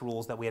inheritance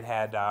rules that we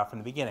had from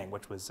the beginning,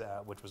 which was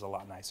a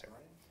lot nicer.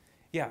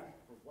 Yeah.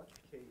 For what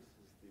case is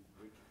the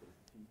bridge from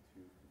T2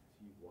 to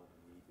T1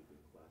 needed in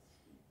class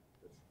C?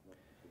 That's not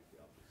completely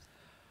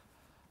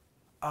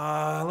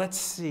obvious. Let's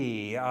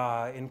see.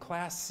 In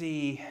class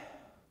C.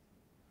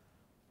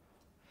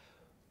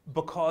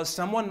 Because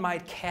someone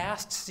might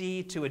cast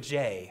C to a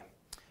J.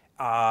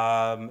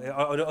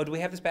 Do we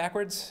have this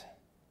backwards?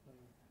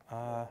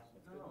 No,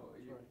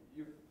 you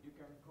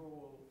can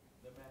call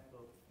the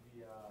method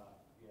via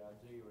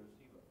J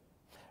receiver.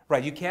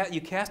 Right, you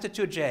cast it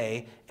to a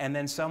J, and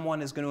then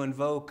someone is going to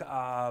invoke,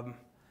 but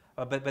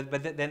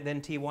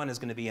then T1 is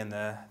going to be in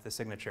the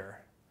signature.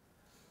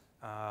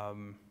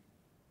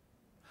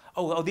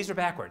 Oh, these are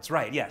backwards,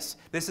 right, yes.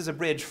 This is a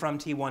bridge from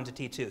T1 to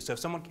T2. So if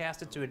someone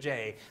casts it to a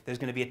J, there's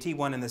going to be a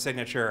T1 in the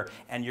signature,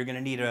 and you're going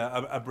to need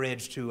a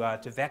bridge to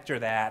vector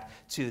that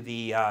to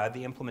the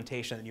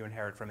implementation that you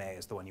inherit from A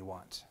is the one you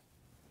want.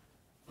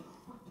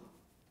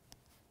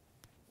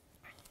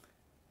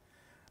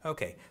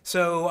 Okay,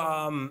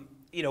 so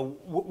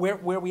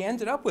where we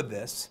ended up with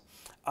this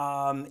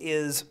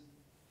is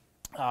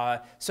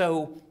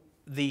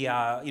we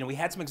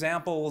had some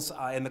examples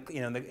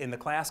in the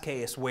class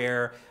case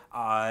where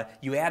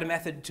you add a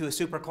method to a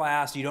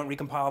superclass, you don't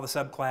recompile the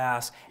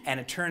subclass, and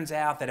it turns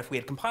out that if we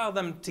had compiled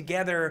them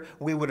together,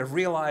 we would have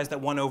realized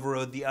that one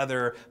overrode the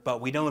other,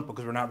 but we don't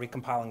because we're not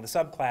recompiling the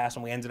subclass,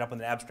 and we ended up with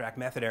an abstract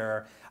method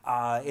error.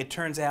 It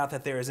turns out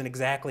that there is an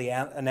exactly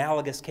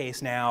analogous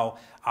case now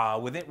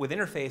with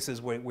interfaces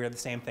where the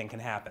same thing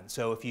can happen.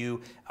 So if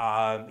you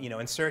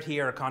insert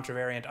here a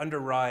contravariant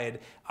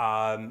underride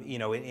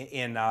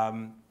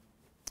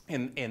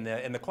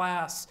in the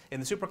class, in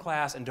the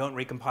superclass, and don't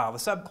recompile the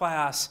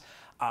subclass,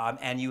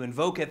 and you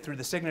invoke it through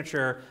the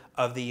signature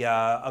of the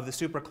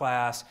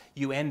superclass,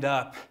 you end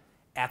up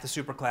at the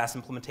superclass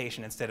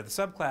implementation instead of the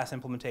subclass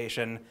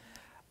implementation.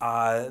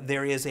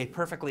 There is a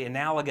perfectly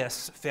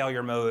analogous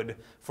failure mode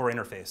for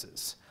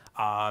interfaces.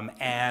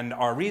 And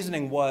our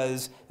reasoning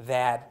was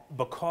that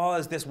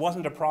because this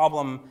wasn't a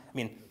problem, I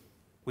mean,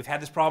 we've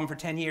had this problem for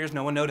 10 years,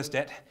 no one noticed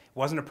it. It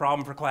wasn't a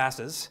problem for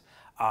classes.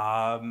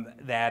 And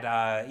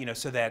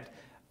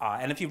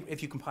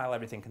if you compile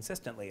everything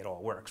consistently, it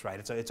all works, right?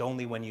 It's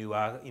only when you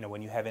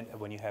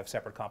have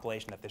separate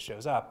compilation that this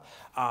shows up.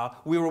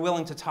 We were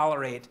willing to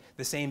tolerate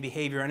the same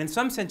behavior, and in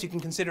some sense, you can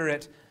consider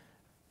it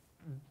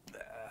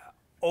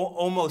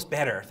almost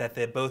better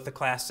that both the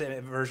class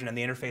version and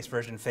the interface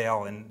version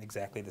fail in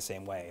exactly the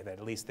same way. That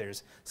at least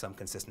there's some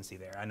consistency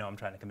there. I know I'm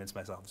trying to convince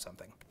myself of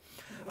something.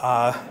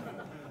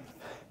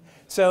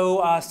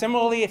 So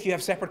similarly, if you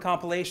have separate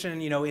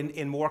compilation,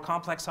 in more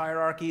complex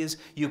hierarchies,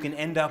 you can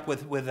end up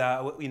with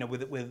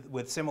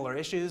similar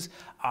issues.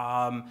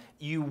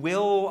 You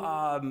will,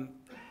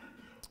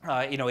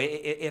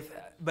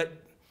 but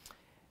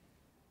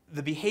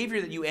the behavior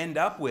that you end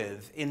up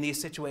with in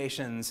these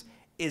situations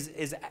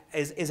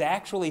is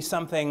actually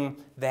something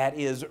that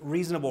is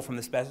reasonable from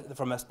a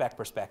spec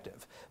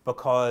perspective,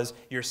 because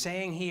you're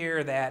saying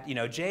here that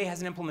J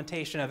has an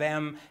implementation of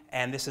M,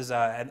 and this is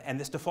and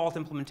this default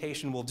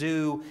implementation will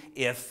do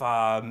if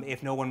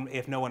no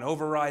one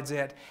overrides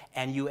it,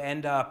 and you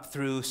end up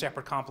through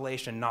separate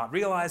compilation not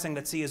realizing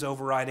that C is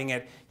overriding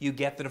it. You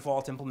get the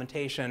default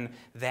implementation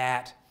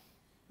that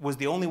was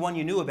the only one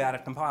you knew about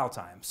at compile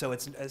time.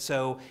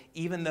 So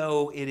even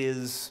though it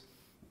is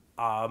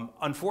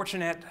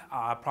Unfortunate,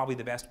 probably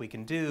the best we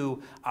can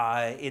do.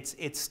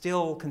 It's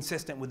still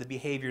consistent with the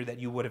behavior that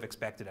you would have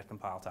expected at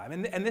compile time.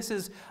 And this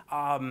is,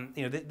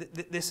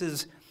 this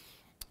is,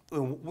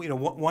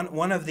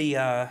 one of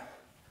the,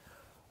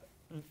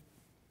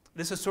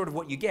 this is sort of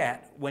what you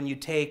get when you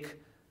take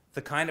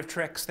the kind of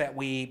tricks that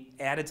we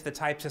added to the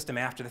type system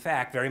after the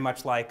fact, very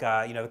much like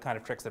the kind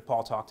of tricks that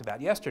Paul talked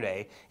about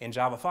yesterday. In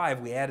Java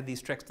 5, we added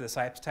these tricks to the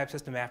type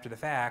system after the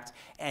fact,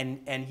 and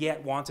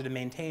yet wanted to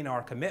maintain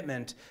our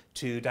commitment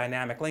to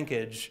dynamic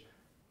linkage.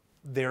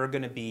 There are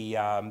going to be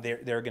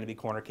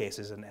corner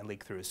cases and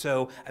leak throughs.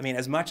 So, I mean,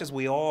 as much as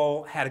we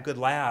all had a good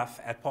laugh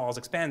at Paul's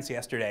expense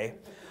yesterday,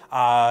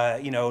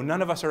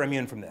 none of us are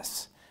immune from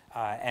this,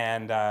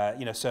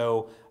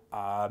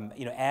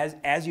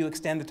 as you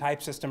extend the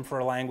type system for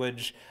a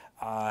language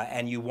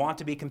and you want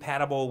to be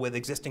compatible with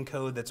existing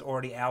code that's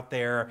already out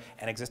there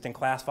and existing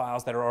class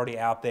files that are already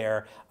out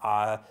there,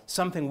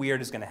 something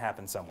weird is going to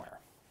happen somewhere.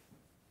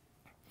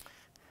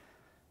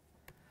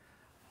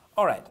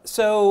 All right,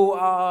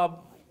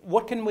 so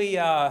what can we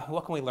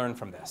learn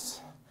from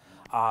this?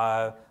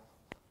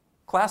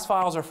 Class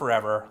files are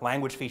forever.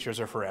 Language features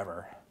are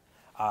forever.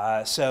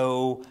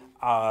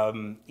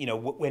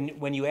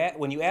 When you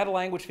add a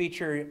language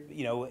feature,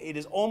 it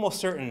is almost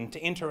certain to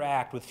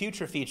interact with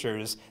future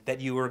features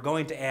that you are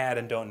going to add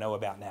and don't know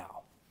about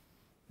now.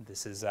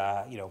 This is,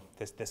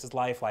 this is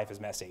life. Life is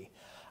messy.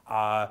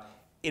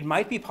 It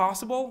might be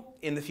possible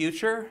in the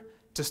future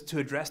to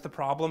address the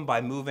problem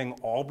by moving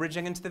all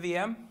bridging into the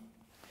VM.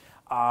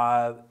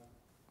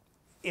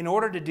 In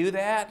order to do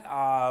that,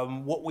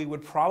 what we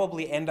would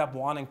probably end up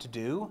wanting to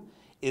do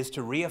is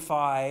to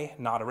reify,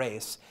 not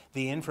erase,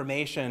 the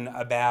information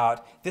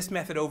about this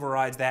method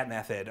overrides that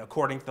method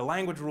according to the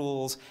language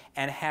rules,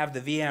 and have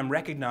the VM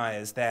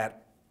recognize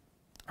that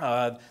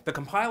the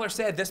compiler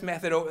said this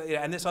method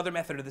and this other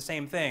method are the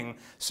same thing,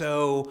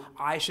 so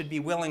I should be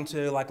willing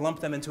to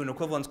lump them into an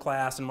equivalence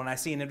class, and when I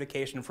see an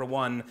invocation for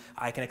one,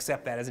 I can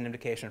accept that as an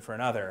invocation for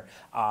another.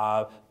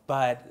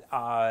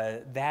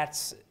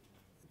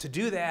 To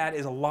do that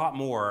is a lot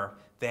more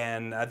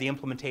than the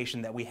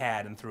implementation that we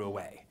had and threw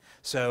away.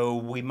 So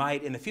we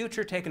might, in the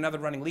future, take another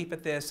running leap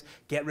at this,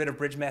 get rid of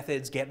bridge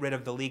methods, get rid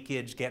of the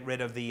leakage, get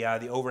rid of the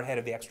overhead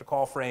of the extra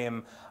call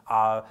frame.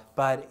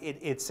 But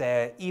it's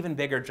an even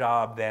bigger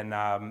job than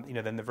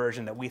the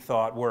version that we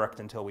thought worked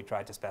until we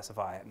tried to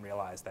specify it and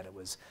realized that it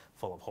was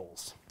full of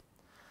holes.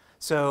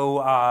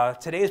 So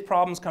today's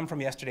problems come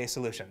from yesterday's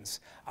solutions.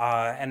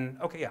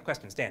 Okay, yeah,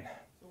 questions, Dan.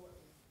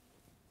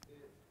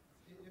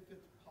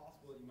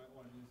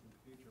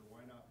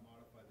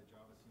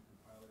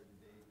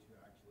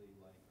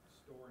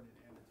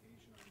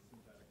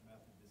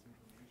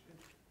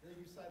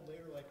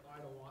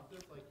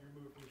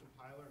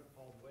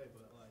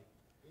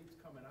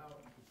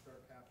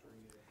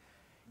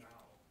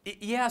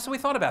 Yeah, so we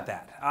thought about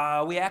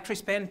that. We actually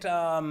spent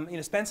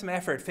some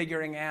effort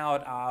figuring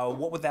out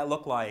what would that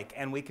look like,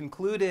 and we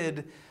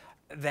concluded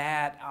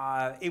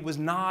that it was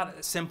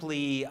not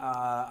simply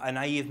a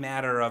naive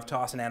matter of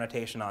toss an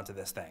annotation onto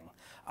this thing.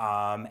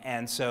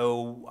 And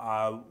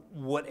so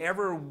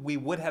whatever we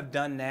would have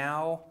done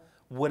now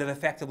would have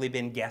effectively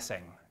been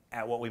guessing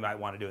at what we might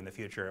want to do in the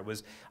future. It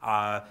was,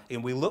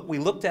 we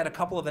looked at a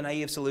couple of the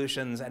naive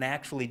solutions and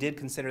actually did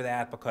consider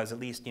that, because at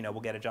least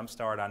we'll get a jump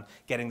start on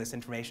getting this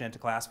information into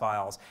class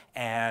files.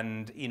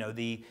 And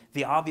the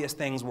obvious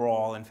things were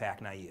all in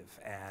fact naive.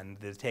 And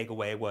the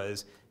takeaway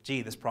was,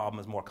 gee, this problem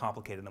is more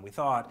complicated than we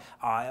thought.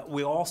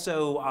 We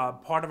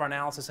also, part of our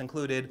analysis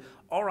included,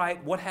 all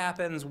right, what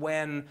happens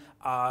when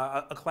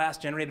a class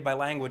generated by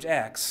language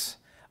X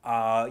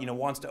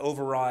wants to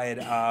override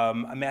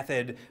a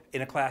method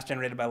in a class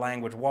generated by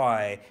language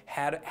Y?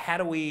 How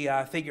do we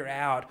figure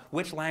out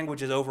which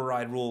languages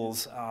override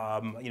rules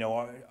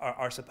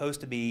are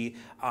supposed to be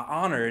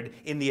honored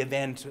in the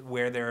event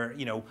where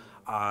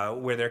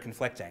they're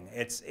conflicting?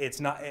 It's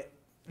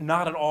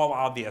not at all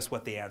obvious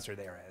what the answer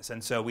there is,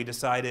 and so we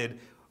decided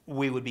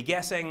we would be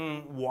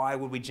guessing. Why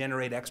would we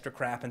generate extra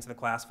crap into the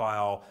class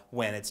file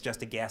when it's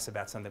just a guess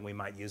about something we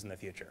might use in the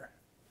future?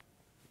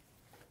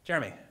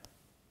 Jeremy.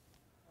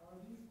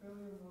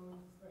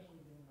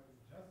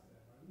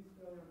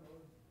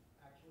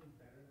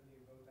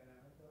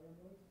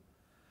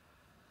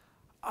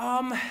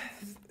 No,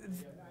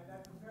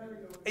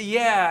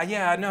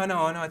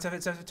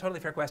 it's a totally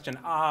fair question.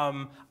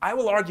 I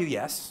will argue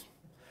yes,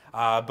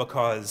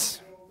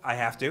 because I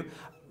have to.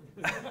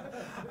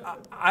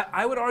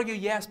 I would argue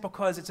yes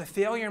because it's a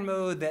failure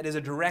mode that is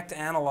a direct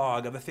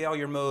analog of a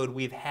failure mode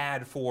we've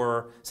had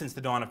since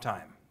the dawn of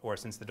time, or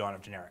since the dawn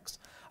of generics.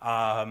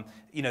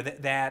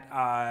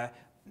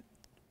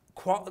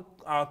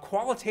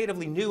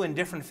 Qualitatively new and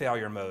different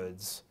failure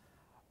modes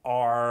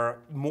are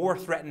more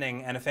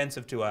threatening and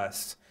offensive to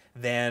us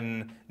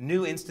than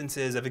new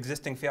instances of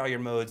existing failure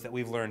modes that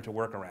we've learned to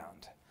work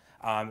around.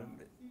 It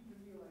seems to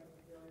me like the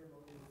failure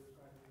mode you were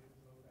describing as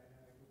low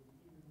dynamic would be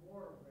even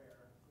more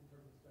rare in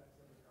terms of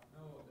specific companies.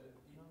 No, if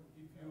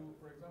you,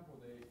 for example,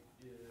 the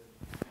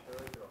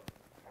iterator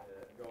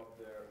got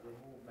the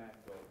remove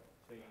method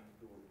saying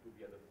to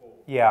get a false,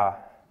 Yeah.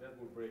 That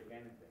would break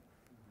anything.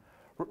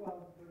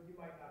 Well, you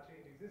might not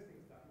change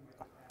existing stuff, you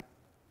might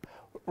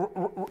just add.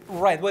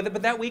 Right, well,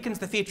 but that weakens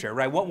the feature,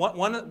 right?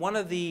 One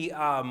of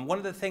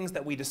the things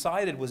that we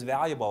decided was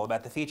valuable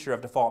about the feature of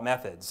default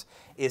methods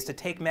is to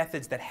take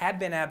methods that had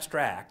been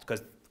abstract,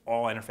 because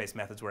all interface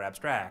methods were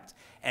abstract,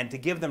 and to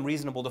give them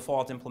reasonable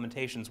default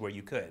implementations where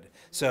you could.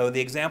 So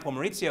the example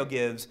Maurizio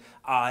gives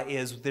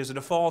is there's a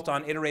default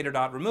on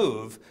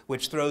iterator.remove,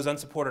 which throws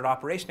unsupported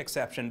operation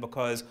exception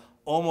because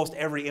almost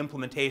every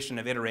implementation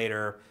of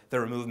iterator, the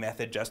remove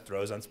method just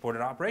throws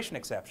unsupported operation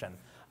exception.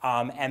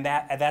 And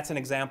that's an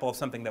example of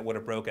something that would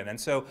have broken. And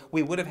so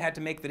we would have had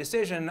to make the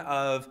decision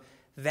of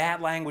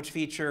that language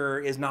feature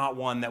is not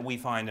one that we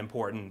find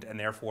important, and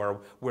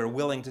therefore we're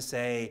willing to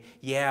say,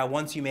 yeah,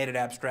 once you made it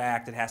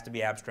abstract, it has to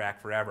be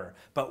abstract forever.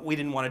 But we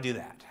didn't want to do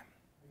that.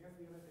 I guess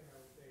the other thing I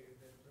would say is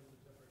that in terms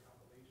of separate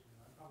compilation,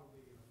 I'm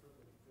probably in a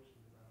privileged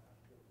position because I don't have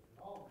to deal with it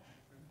at all. But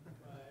in terms of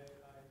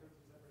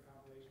separate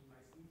compilation,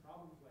 when I see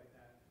problems like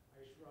that,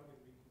 I shrug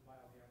and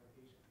recompile the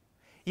application.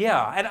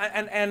 Yeah, I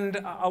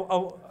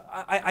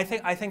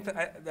think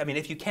that, I mean,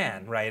 if you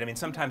can, right? I mean,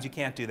 sometimes you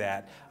can't do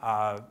that.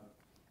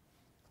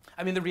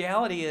 I mean, the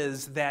reality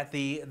is that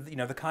the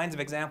kinds of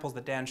examples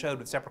that Dan showed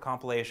with separate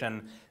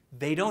compilation,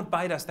 they don't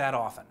bite us that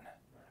often,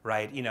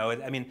 right? You know,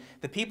 I mean,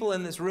 the people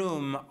in this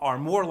room are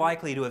more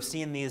likely to have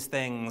seen these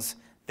things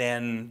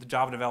than the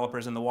Java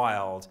developers in the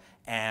wild,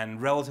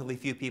 and relatively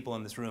few people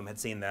in this room had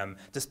seen them,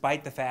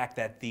 despite the fact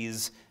that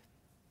these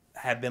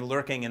have been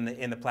lurking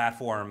in the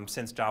platform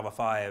since Java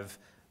 5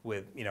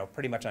 with, you know,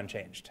 pretty much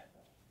unchanged.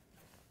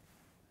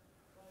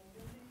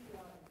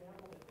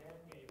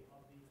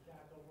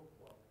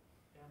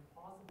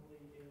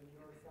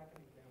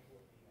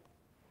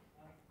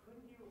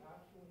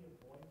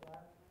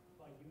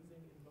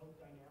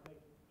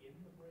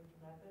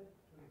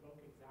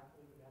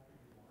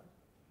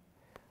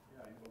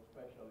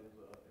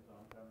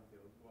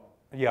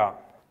 Yeah.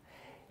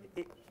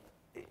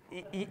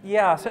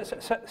 Yeah.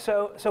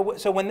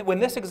 So when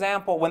this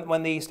example,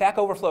 when the Stack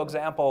Overflow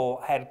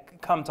example had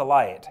come to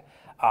light,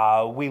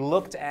 we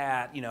looked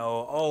at, you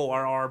know, oh,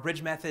 are our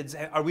bridge methods,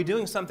 are we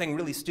doing something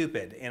really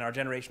stupid in our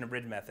generation of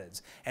bridge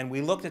methods? And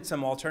we looked at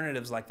some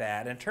alternatives like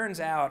that, and it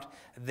turns out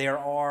there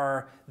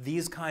are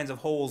these kinds of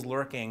holes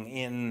lurking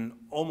in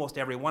almost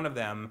every one of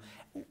them.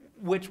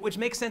 Which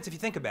makes sense if you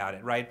think about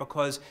it, right?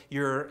 Because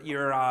you're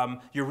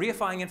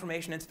reifying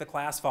information into the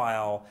class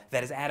file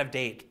that is out of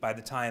date by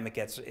the time it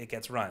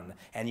gets run,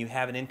 and you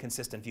have an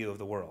inconsistent view of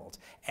the world.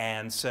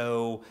 And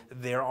so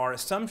there are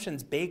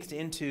assumptions baked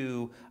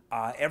into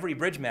every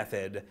bridge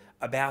method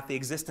about the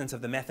existence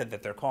of the method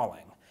that they're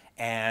calling.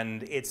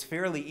 And it's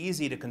fairly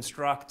easy to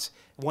construct,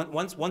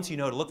 once you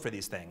know to look for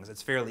these things,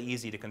 it's fairly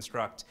easy to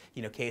construct,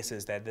 you know,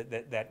 cases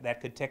that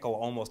could tickle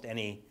almost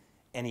any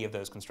of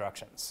those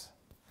constructions.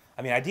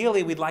 I mean,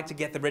 ideally, we'd like to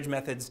get the bridge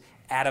methods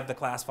out of the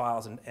class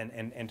files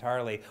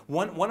entirely.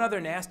 One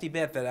other nasty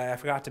bit that I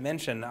forgot to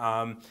mention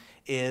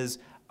is,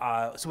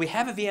 so we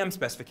have a VM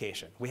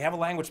specification. We have a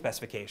language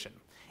specification.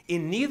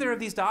 In neither of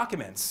these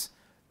documents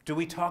do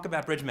we talk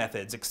about bridge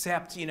methods,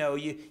 except, you know,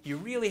 you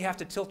really have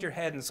to tilt your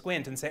head and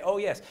squint and say, oh,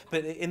 yes,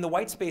 but in the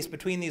white space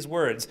between these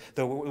words,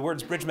 the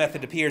words bridge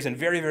method appears in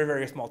very, very,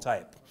 very small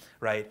type,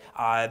 right?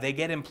 They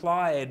get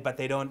implied, but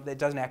it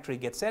doesn't actually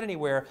get said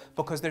anywhere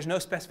because there's no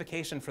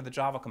specification for the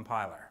Java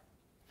compiler.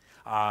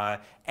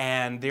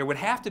 And there would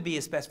have to be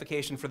a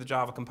specification for the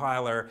Java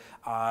compiler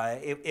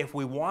if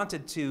we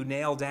wanted to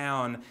nail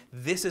down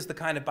this is the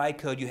kind of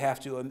bytecode you have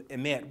to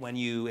emit when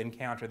you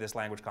encounter this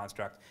language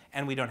construct,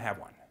 and we don't have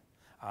one.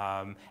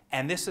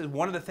 And this is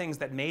one of the things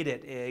that made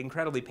it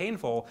incredibly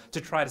painful to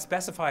try to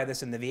specify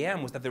this in the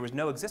VM, was that there was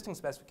no existing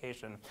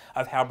specification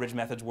of how bridge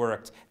methods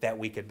worked that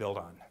we could build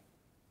on.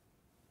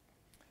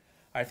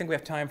 I think we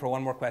have time for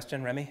one more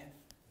question. Remy? There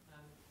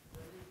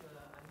is an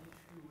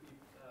issue with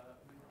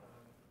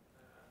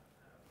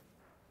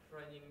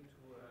trying to use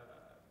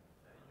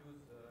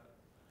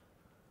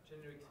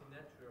generic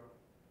signature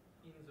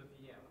in the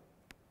VM.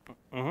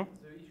 Mm-hmm.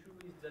 The issue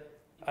is that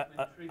it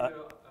will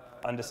trigger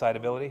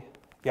undecidability?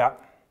 Yeah.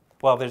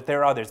 Well, there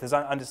are others. There's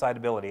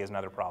undecidability is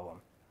another problem.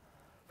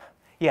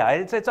 Yeah,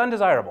 it's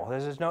undesirable.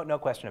 There's no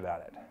question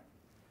about it.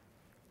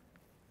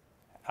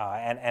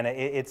 And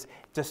it's,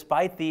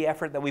 despite the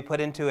effort that we put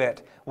into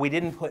it, we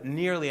didn't put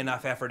nearly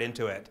enough effort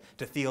into it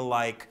to feel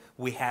like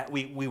we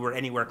were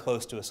anywhere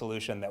close to a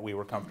solution that we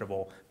were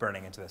comfortable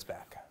burning into the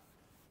spec.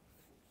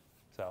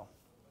 So,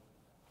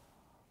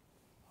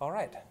 all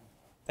right.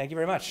 Thank you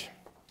very much.